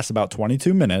itself lasts about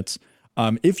 22 minutes.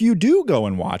 If you do go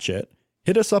and watch it,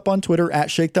 hit us up on Twitter at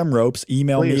ShakeThemRopes.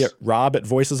 Email me at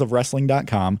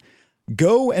rob@voicesofwrestling.com.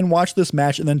 Go and watch this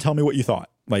match and then tell me what you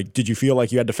thought. Like, did you feel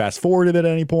like you had to fast forward it at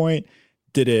any point?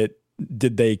 Did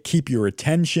they keep your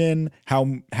attention?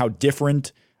 How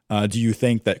different do you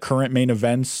think that current main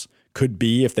events could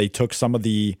be if they took some of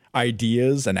the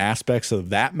ideas and aspects of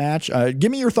that match?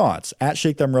 Give me your thoughts at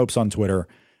ShakeThemRopes on Twitter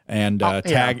and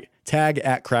tag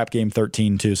at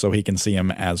CrapGame13 too, so he can see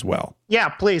him as well. Yeah,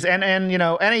 please. And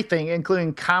anything,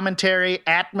 including commentary,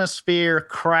 atmosphere,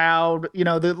 crowd,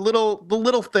 the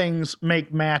little things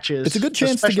make matches. It's a good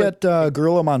chance to get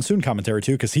Gorilla Monsoon commentary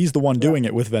too, because he's the one doing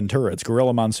it with Ventura. It's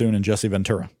Gorilla Monsoon and Jesse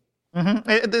Ventura.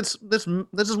 Mm-hmm. This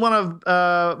is one of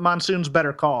Monsoon's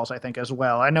better calls, I think, as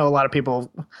well. I know a lot of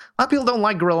people don't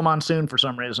like Gorilla Monsoon for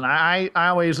some reason. I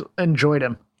always enjoyed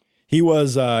him. He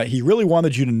really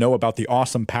wanted you to know about the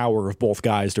awesome power of both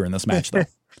guys during this match, though.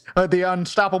 The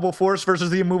unstoppable force versus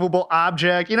the immovable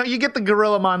object. You get the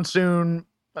Gorilla Monsoon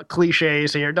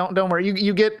cliches here. Don't worry.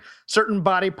 You get certain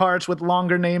body parts with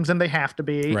longer names than they have to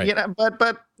be. Right.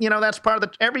 But that's part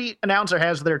of every announcer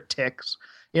has their tics.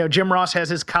 Jim Ross has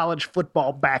his college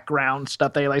football background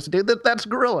stuff that he likes to do. That's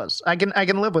Gorillas. I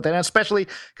can live with it, and especially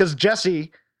because Jesse's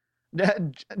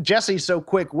so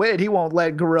quick-witted, he won't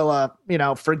let Gorilla,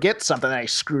 forget something that he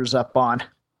screws up on.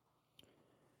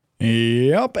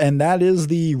 Yep, and that is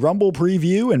the Rumble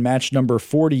preview and match number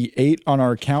 48 on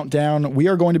our countdown. We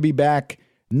are going to be back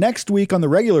next week on the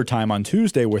regular time on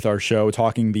Tuesday with our show,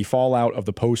 talking the fallout of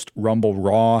the post-Rumble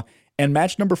Raw. And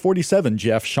match number 47,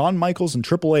 Jeff, Shawn Michaels and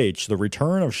Triple H, the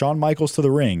return of Shawn Michaels to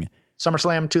the ring.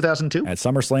 SummerSlam 2002? At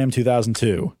SummerSlam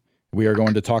 2002. We are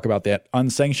going to talk about that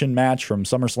unsanctioned match from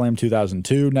SummerSlam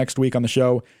 2002 next week on the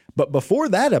show. But before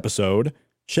that episode,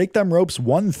 Shake Them Ropes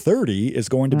 130 is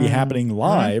going to be happening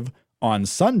live on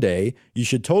Sunday. You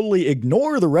should totally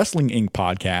ignore the Wrestling Inc.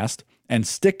 podcast and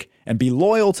stick and be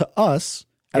loyal to us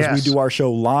as we do our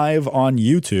show live on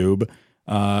YouTube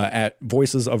at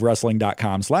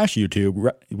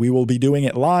voicesofwrestling.com/YouTube. We will be doing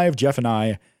it live, Jeff and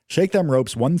I, Shake Them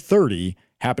Ropes 130,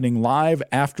 happening live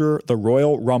after the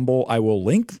Royal Rumble. I will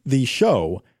link the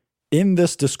show in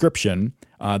this description.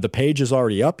 The page is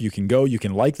already up. You can go, you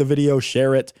can like the video,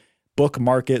 share it,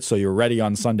 bookmark it so you're ready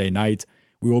on Sunday night.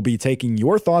 We will be taking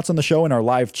your thoughts on the show in our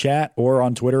live chat or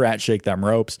on Twitter at Shake Them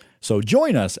Ropes. So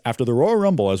join us after the Royal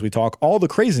Rumble as we talk all the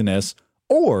craziness,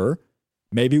 or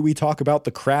maybe we talk about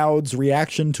the crowd's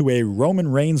reaction to a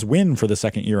Roman Reigns win for the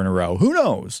second year in a row. Who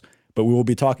knows? But we will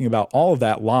be talking about all of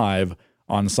that live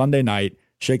on Sunday night.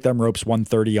 Shake Them Ropes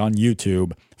 130 on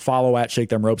YouTube. Follow at Shake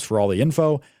Them Ropes for all the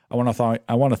info. I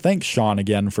want to thank Sean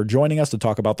again for joining us to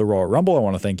talk about the Royal Rumble. I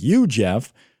want to thank you,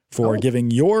 Jeff, for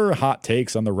giving your hot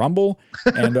takes on the Rumble.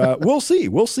 And we'll see.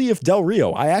 We'll see if Del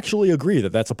Rio, I actually agree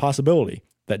that that's a possibility,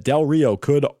 that Del Rio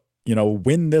could,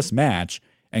 win this match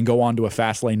and go on to a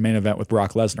Fastlane main event with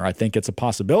Brock Lesnar. I think it's a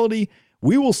possibility.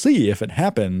 We will see if it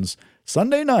happens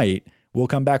Sunday night. We'll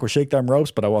come back with Shake Them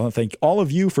Ropes, but I want to thank all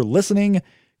of you for listening.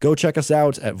 Go check us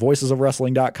out at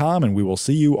voicesofwrestling.com, and we will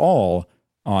see you all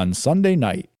on Sunday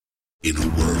night. In a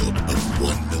world of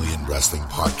 1 million wrestling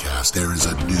podcasts, there is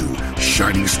a new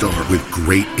shining star with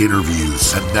great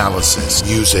interviews, analysis,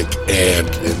 music, and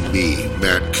me,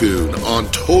 Matt Coon, on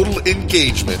total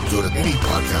engagement. Go to any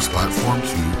podcast platform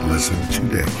to listen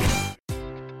today.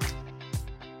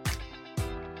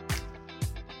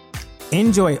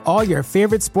 Enjoy all your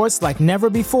favorite sports like never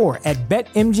before at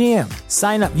BetMGM.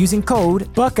 Sign up using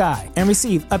code Buckeye and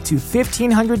receive up to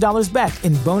 $1,500 back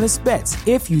in bonus bets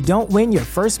if you don't win your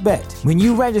first bet. When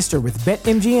you register with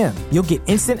BetMGM, you'll get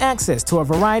instant access to a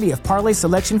variety of parlay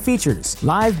selection features,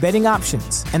 live betting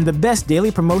options, and the best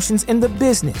daily promotions in the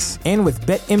business. And with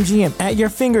BetMGM at your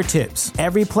fingertips,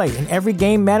 every play and every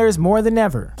game matters more than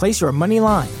ever. Place your money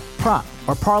line, prop,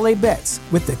 or parlay bets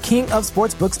with the king of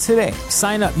sportsbooks today.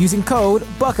 Sign up using code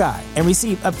Buckeye and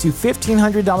receive up to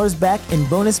 $1,500 back in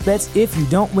bonus bets if you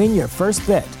don't win your first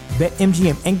bet.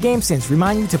 BetMGM and GameSense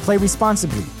remind you to play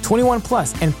responsibly. 21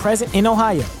 plus and present in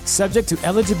Ohio, subject to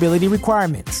eligibility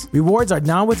requirements. Rewards are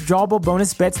non-withdrawable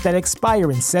bonus bets that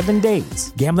expire in 7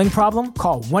 days. Gambling problem?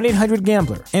 Call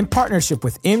 1-800-GAMBLER. In partnership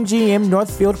with MGM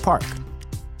Northfield Park.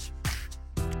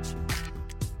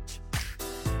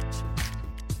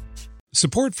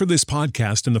 Support for this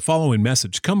podcast and the following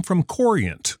message come from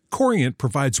Corient. Corient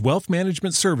provides wealth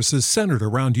management services centered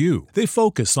around you. They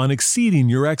focus on exceeding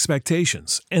your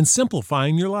expectations and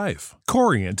simplifying your life.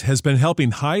 Corient has been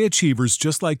helping high achievers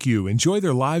just like you enjoy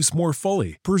their lives more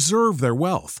fully, preserve their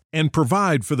wealth, and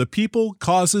provide for the people,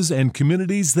 causes, and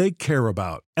communities they care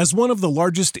about. As one of the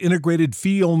largest integrated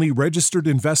fee-only registered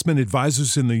investment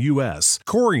advisors in the U.S.,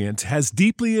 Corient has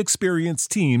deeply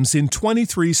experienced teams in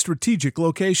 23 strategic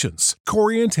locations.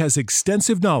 Corient has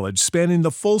extensive knowledge spanning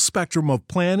the full spectrum of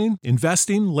planning,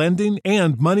 investing, lending,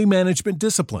 and money management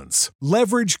disciplines.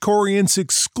 Leverage Corient's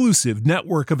exclusive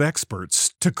network of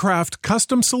experts to craft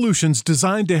custom solutions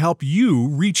designed to help you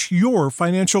reach your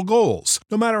financial goals,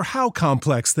 no matter how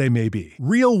complex they may be.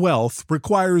 Real wealth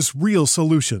requires real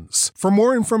solutions. For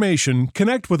more information,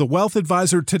 connect with a wealth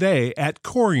advisor today at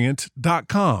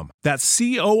Corient.com. That's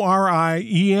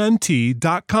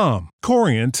Corient.com.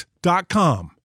 Corient.com.